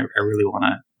good. And I really want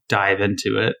to dive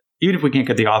into it. Even if we can't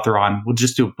get the author on, we'll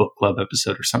just do a book club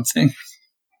episode or something.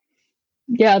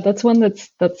 Yeah, that's one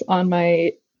that's on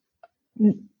my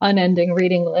unending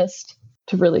reading list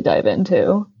to really dive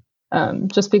into.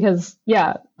 Just because,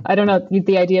 I don't know,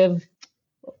 the idea of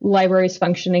libraries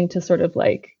functioning to sort of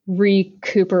like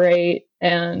recuperate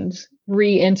and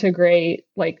reintegrate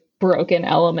like broken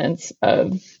elements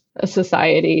of a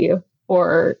society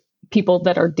or people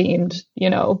that are deemed,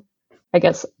 I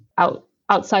guess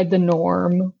outside the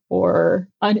norm or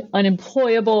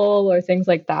unemployable or things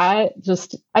like that.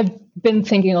 Just I've been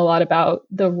thinking a lot about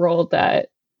the role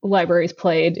that libraries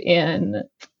played in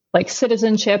like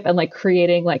citizenship and like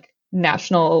creating like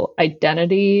national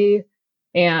identity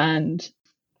and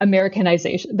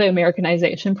the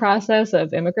Americanization process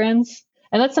of immigrants.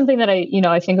 And that's something that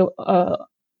I think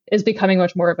is becoming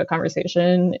much more of a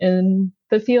conversation in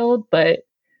the field. But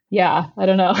yeah, I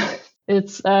don't know.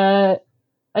 It's a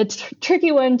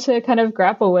tricky one to kind of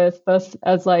grapple with, both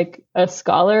as like a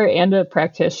scholar and a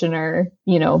practitioner,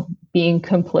 being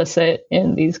complicit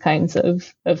in these kinds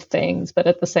of things. But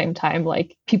at the same time,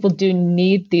 like people do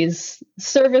need these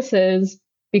services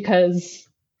because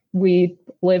we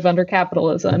live under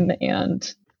capitalism and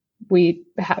we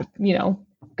have,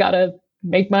 got to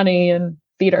make money and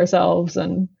feed ourselves.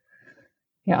 And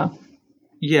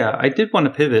Yeah, I did want to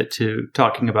pivot to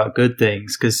talking about good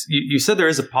things, because you said there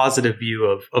is a positive view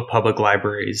of public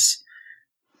libraries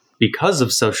because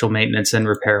of social maintenance and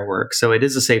repair work. So it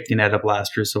is a safety net of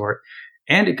last resort.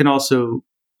 And it can also,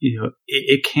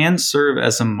 it can serve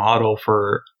as a model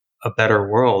for a better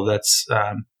world. That's,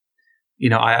 I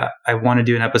want to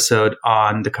do an episode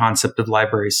on the concept of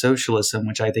library socialism,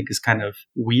 which I think is kind of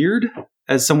weird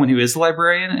as someone who is a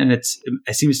librarian. And it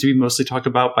seems to be mostly talked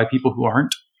about by people who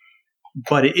aren't.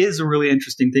 But it is a really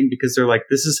interesting thing because they're like,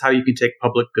 this is how you can take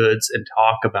public goods and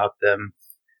talk about them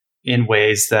in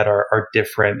ways that are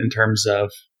different in terms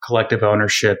of collective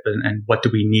ownership and what do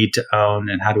we need to own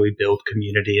and how do we build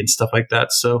community and stuff like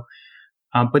that. So,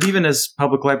 but even as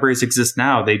public libraries exist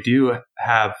now, they do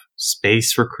have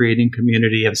space for creating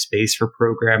community, have space for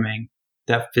programming.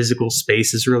 That physical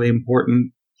space is really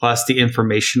important. Plus the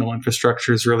informational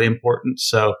infrastructure is really important.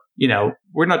 So,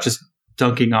 we're not just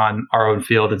dunking on our own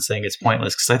field and saying it's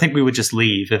pointless, because I think we would just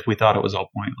leave if we thought it was all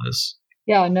pointless.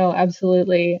 Yeah, no,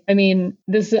 absolutely. I mean,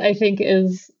 this, I think,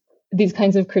 these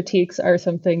kinds of critiques are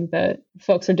something that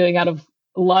folks are doing out of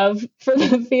love for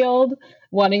the field,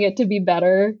 wanting it to be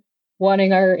better,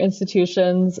 wanting our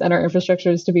institutions and our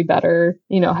infrastructures to be better,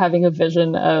 having a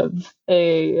vision of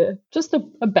a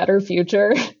better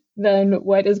future than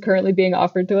what is currently being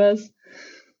offered to us.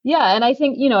 Yeah, and I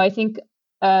think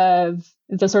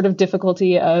the sort of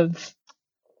difficulty of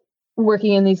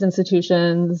working in these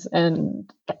institutions and,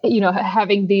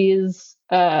 having these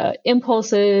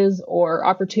impulses or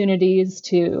opportunities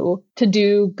to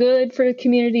do good for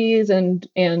communities and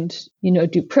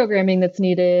do programming that's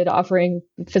needed, offering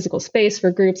physical space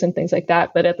for groups and things like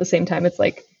that. But at the same time, it's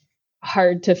like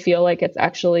hard to feel like it's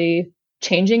actually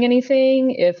changing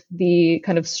anything if the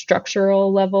kind of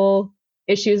structural level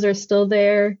issues are still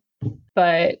there.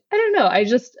 But I don't know. I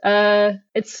just,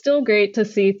 it's still great to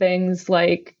see things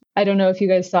like, I don't know if you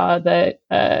guys saw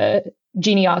that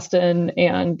Jeannie Austin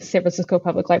and San Francisco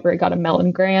Public Library got a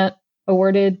Mellon Grant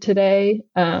awarded today.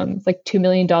 It's like $2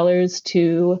 million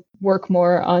to work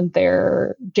more on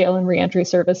their jail and reentry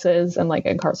services and like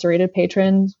incarcerated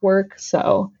patrons work.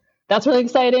 So that's really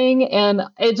exciting. And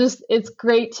it's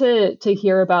great to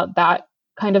hear about that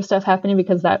kind of stuff happening,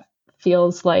 because that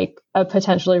feels like a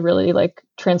potentially really like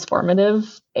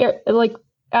transformative like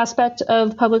aspect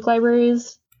of public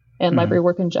libraries and library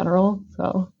work in general.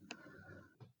 So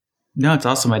no, it's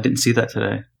awesome. I didn't see that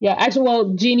today. Yeah, actually,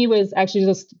 well, Jeannie was actually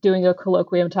just doing a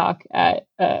colloquium talk at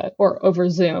or over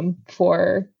Zoom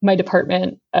for my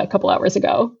department a couple hours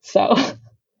ago. So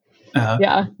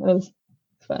yeah, it was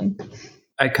fun.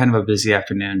 I had kind of a busy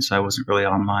afternoon, so I wasn't really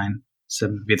online. So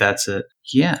maybe that's it.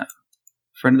 Yeah.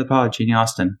 Friend of the pod, Jeannie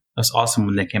Austin. That was awesome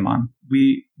when they came on.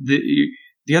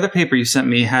 The other paper you sent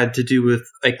me had to do with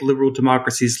like liberal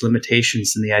democracy's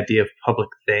limitations and the idea of public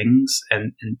things.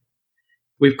 And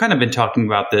we've kind of been talking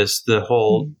about this, the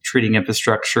whole treating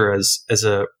infrastructure as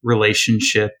a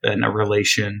relationship and a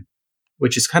relation,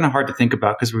 which is kind of hard to think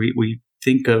about because we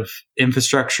think of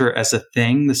infrastructure as a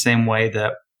thing the same way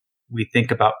that we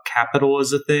think about capital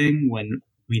as a thing when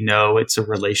we know it's a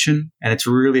relation. And it's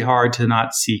really hard to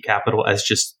not see capital as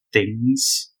just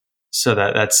things. So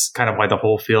that's kind of why the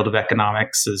whole field of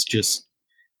economics is just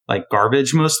like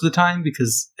garbage most of the time,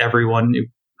 because everyone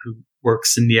who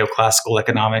works in neoclassical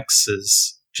economics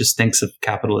just thinks of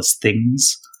capital as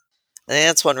things. I think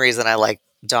that's one reason I like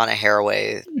Donna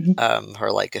Haraway,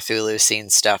 her like Cthulhu scene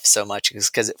stuff so much, is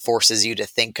because it forces you to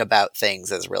think about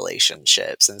things as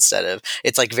relationships instead of,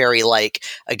 it's like very like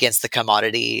against the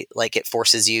commodity, like it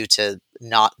forces you to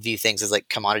not view things as like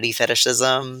commodity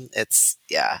fetishism. It's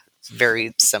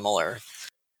very similar.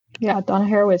 Yeah, Donna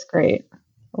Haraway is great.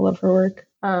 I love her work.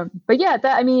 But yeah,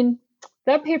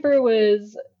 that paper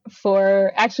was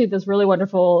for actually this really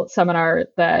wonderful seminar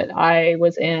that I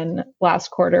was in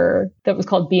last quarter that was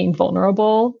called Being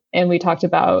Vulnerable. And we talked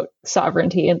about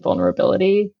sovereignty and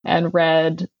vulnerability and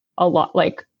read a lot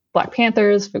like Black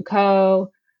Panthers, Foucault,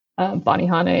 Bonnie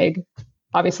Honig,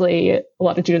 obviously a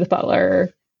lot of Judith Butler,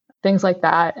 things like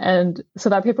that. And so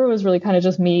that paper was really kind of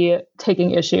just me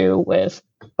taking issue with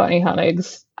Bonnie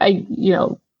Honig's,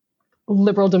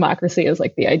 liberal democracy is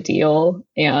like the ideal,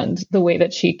 and the way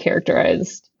that she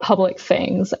characterized public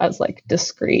things as like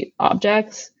discrete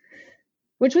objects,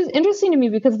 which was interesting to me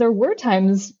because there were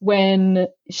times when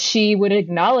she would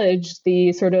acknowledge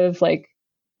the sort of like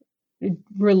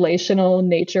relational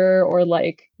nature or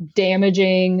like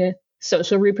damaging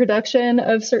social reproduction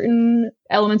of certain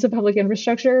elements of public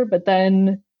infrastructure, but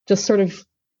then just sort of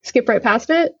skip right past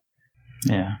it.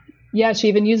 Yeah, she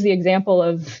even used the example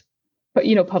of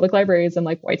public libraries and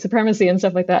like white supremacy and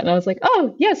stuff like that. And I was like,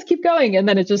 oh yes, keep going. And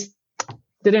then it just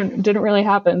didn't really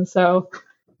happen. So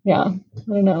yeah, I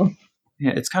don't know.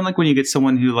 Yeah, it's kind of like when you get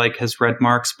someone who like has read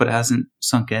Marx but hasn't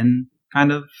sunk in,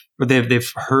 kind of, or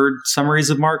they've heard summaries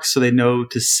of Marx, so they know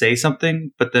to say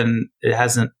something, but then it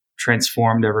hasn't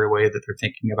transformed every way that they're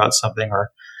thinking about something, or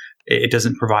it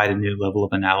doesn't provide a new level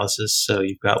of analysis. So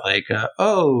you've got like,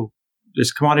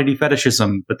 there's commodity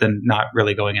fetishism, but then not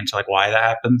really going into like why that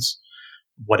happens,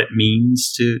 what it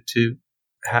means to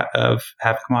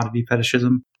have commodity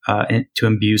fetishism, and to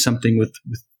imbue something with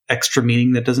extra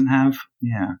meaning that doesn't have.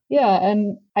 Yeah.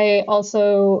 And that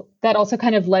also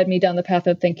kind of led me down the path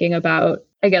of thinking about,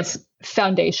 I guess,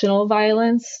 foundational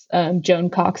violence.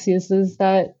 Joan Cox uses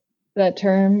that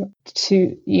term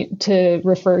to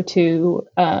refer to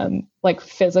like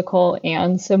physical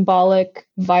and symbolic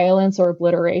violence or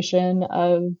obliteration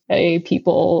of a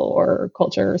people or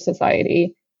culture or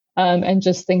society. And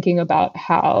just thinking about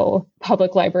how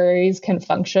public libraries can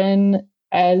function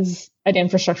as an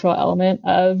infrastructural element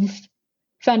of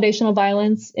foundational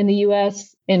violence in the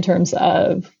U.S. in terms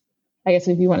of, I guess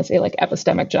if you want to say like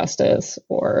epistemic justice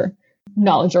or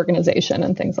knowledge organization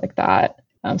and things like that.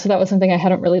 So that was something I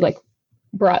hadn't really like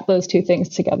brought those two things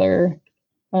together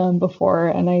before.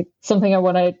 And something I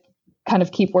want to kind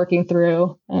of keep working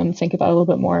through and think about a little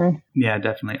bit more. Yeah,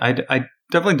 definitely. I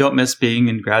definitely don't miss being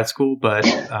in grad school, but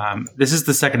this is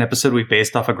the second episode we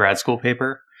based off a grad school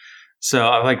paper. So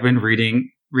I've like been reading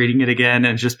it again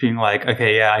and just being like,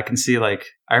 okay, yeah, I can see, like,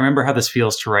 I remember how this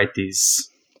feels to write these.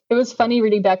 It was funny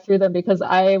reading back through them because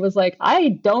I was like, I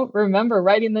don't remember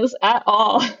writing this at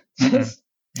all. Just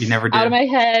you never did. Out of my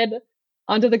head,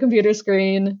 onto the computer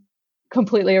screen,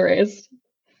 completely erased.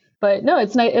 But no,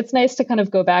 it's nice to kind of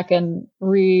go back and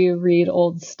reread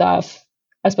old stuff,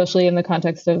 especially in the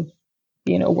context of,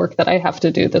 work that I have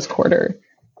to do this quarter,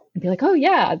 and be like, oh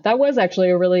yeah, that was actually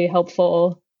a really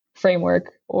helpful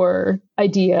framework or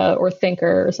idea or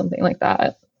thinker or something like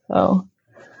that. So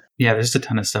yeah, there's a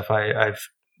ton of stuff I've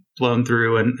blown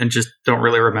through and just don't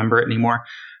really remember it anymore.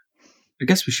 I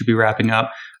guess we should be wrapping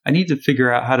up. I need to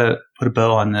figure out how to put a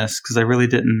bow on this because I really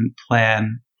didn't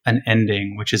plan an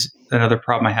ending, which is another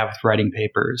problem I have with writing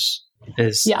papers.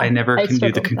 I never can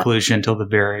do the conclusion until the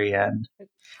very end.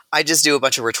 I just do a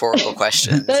bunch of rhetorical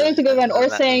questions. That's a good one. Or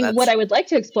saying what I would like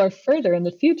to explore further in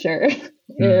the future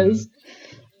is...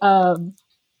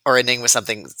 or ending with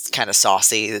something kind of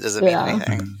saucy that doesn't mean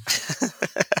anything.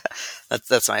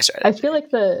 That's my strategy. I feel like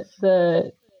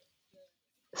the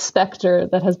specter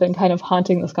that has been kind of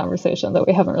haunting this conversation that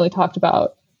we haven't really talked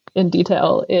about in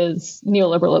detail is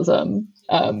neoliberalism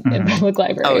in public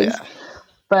libraries. Oh, yeah.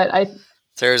 But I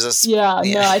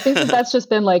think that's just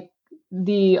been like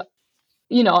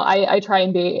I try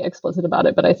and be explicit about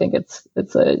it, but I think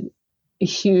it's a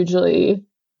hugely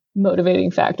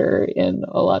motivating factor in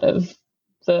a lot of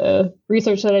the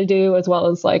research that I do, as well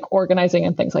as like organizing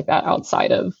and things like that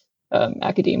outside of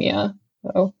academia.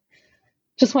 So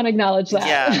just want to acknowledge that.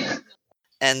 Yeah.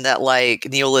 And that like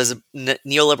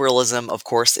neoliberalism, of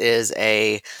course, is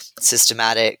a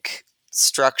systematic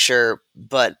structure,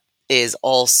 but is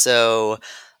also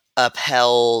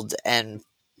upheld and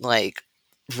like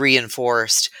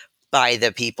reinforced by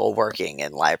the people working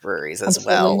in libraries as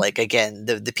Absolutely. well. Like again,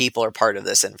 the people are part of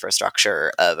this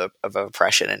infrastructure of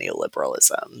oppression and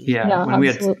neoliberalism. Yeah,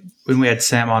 when we had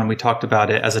Sam on, we talked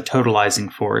about it as a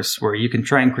totalizing force, where you can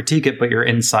try and critique it, but you're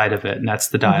inside of it, and that's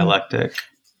the dialectic.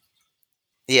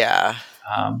 Yeah.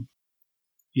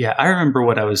 Yeah, I remember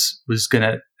what I was going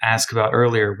to ask about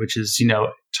earlier, which is,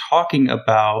 talking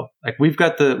about, like, we've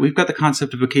got the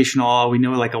concept of vocational law. We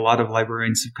know, like, a lot of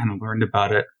librarians have kind of learned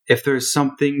about it. If there's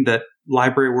something that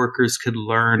library workers could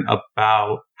learn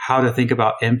about how to think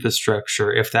about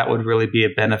infrastructure, if that would really be a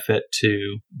benefit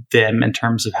to them in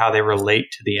terms of how they relate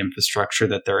to the infrastructure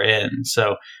that they're in.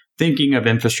 So thinking of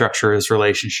infrastructure as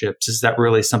relationships, is that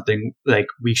really something like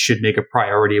we should make a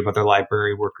priority of other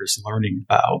library workers learning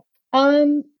about?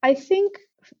 I think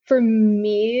for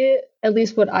me, at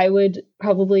least what I would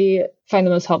probably find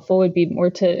the most helpful would be more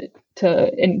to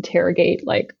interrogate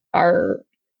like our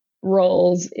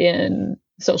roles in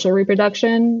social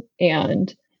reproduction.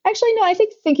 And actually, no, I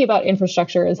think thinking about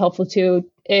infrastructure is helpful too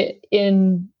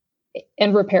in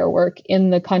repair work in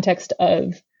the context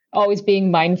of always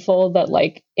being mindful that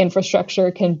like infrastructure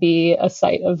can be a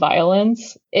site of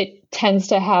violence. It tends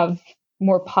to have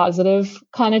more positive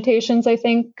connotations, I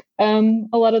think,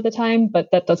 a lot of the time, but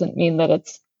that doesn't mean that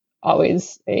it's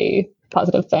always a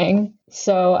positive thing.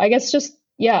 So I guess just,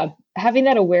 having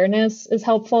that awareness is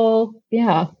helpful.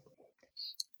 Yeah.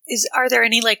 Are there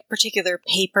any like particular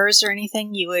papers or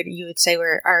anything you would say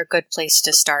are a good place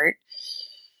to start?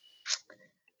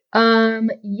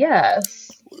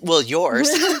 Yes. Well, yours.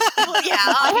 Well, yeah,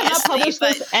 I have not published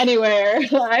this anywhere.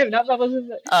 I have not published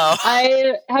this. Oh.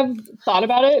 I have thought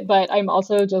about it, but I'm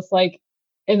also just like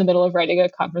in the middle of writing a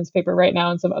conference paper right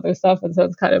now and some other stuff, and so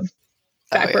it's kind of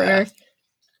back burner. Yeah.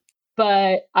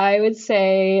 But I would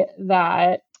say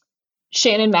that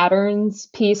Shannon Mattern's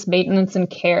piece, Maintenance and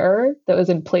Care, that was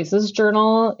in Places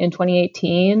Journal in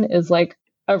 2018, is like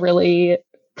a really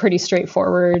pretty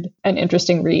straightforward and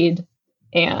interesting read.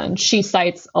 And she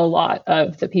cites a lot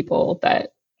of the people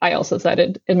that I also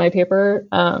cited in my paper.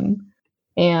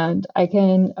 And I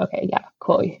can,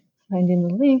 cool. Finding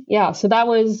the link. Yeah. So that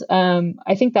was,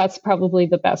 I think that's probably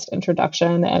the best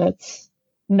introduction. And it's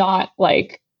not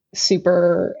like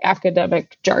super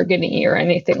academic jargony or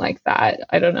anything like that.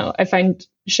 I don't know. I find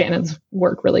Shannon's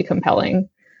work really compelling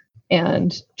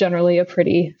and generally a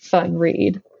pretty fun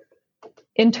read.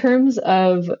 In terms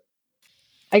of,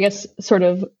 I guess, sort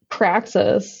of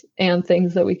praxis and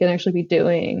things that we can actually be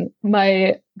doing,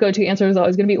 my go-to answer is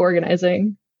always going to be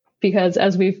organizing, because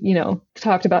as we've,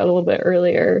 talked about a little bit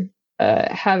earlier,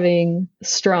 having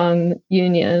strong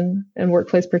union and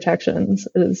workplace protections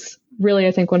is really,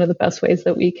 I think, one of the best ways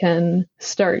that we can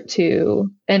start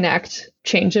to enact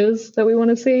changes that we want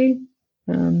to see.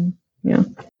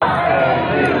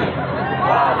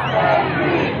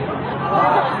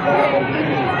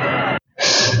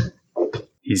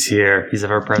 He's here. He's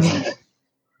ever present.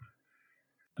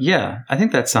 Yeah, I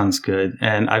think that sounds good.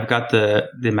 And I've got the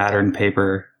Mattern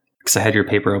paper because I had your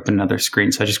paper open another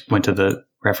screen. So I just went to the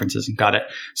references and got it.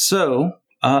 So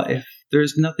if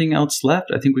there's nothing else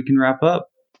left, I think we can wrap up.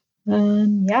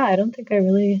 I don't think I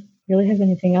really have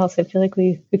anything else. I feel like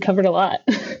we covered a lot.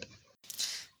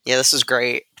 Yeah, this was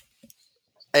great.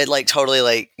 I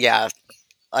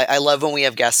love when we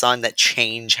have guests on that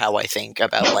change how I think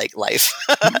about like life,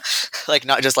 like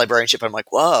not just librarianship. I'm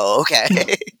like, whoa,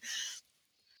 okay.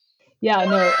 Yeah,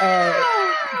 no.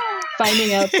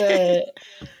 Finding out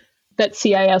that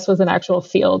CIS was an actual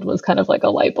field was kind of like a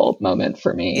light bulb moment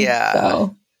for me. Yeah.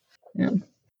 So,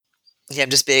 yeah, I'm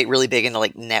just really big into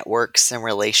like networks and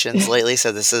relations lately.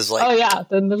 So this is like, oh yeah,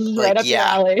 then this is right up your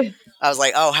alley. I was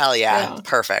like, oh hell yeah.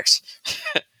 Perfect.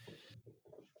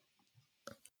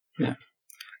 Yeah.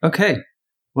 Okay.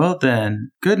 Well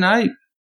then, good night.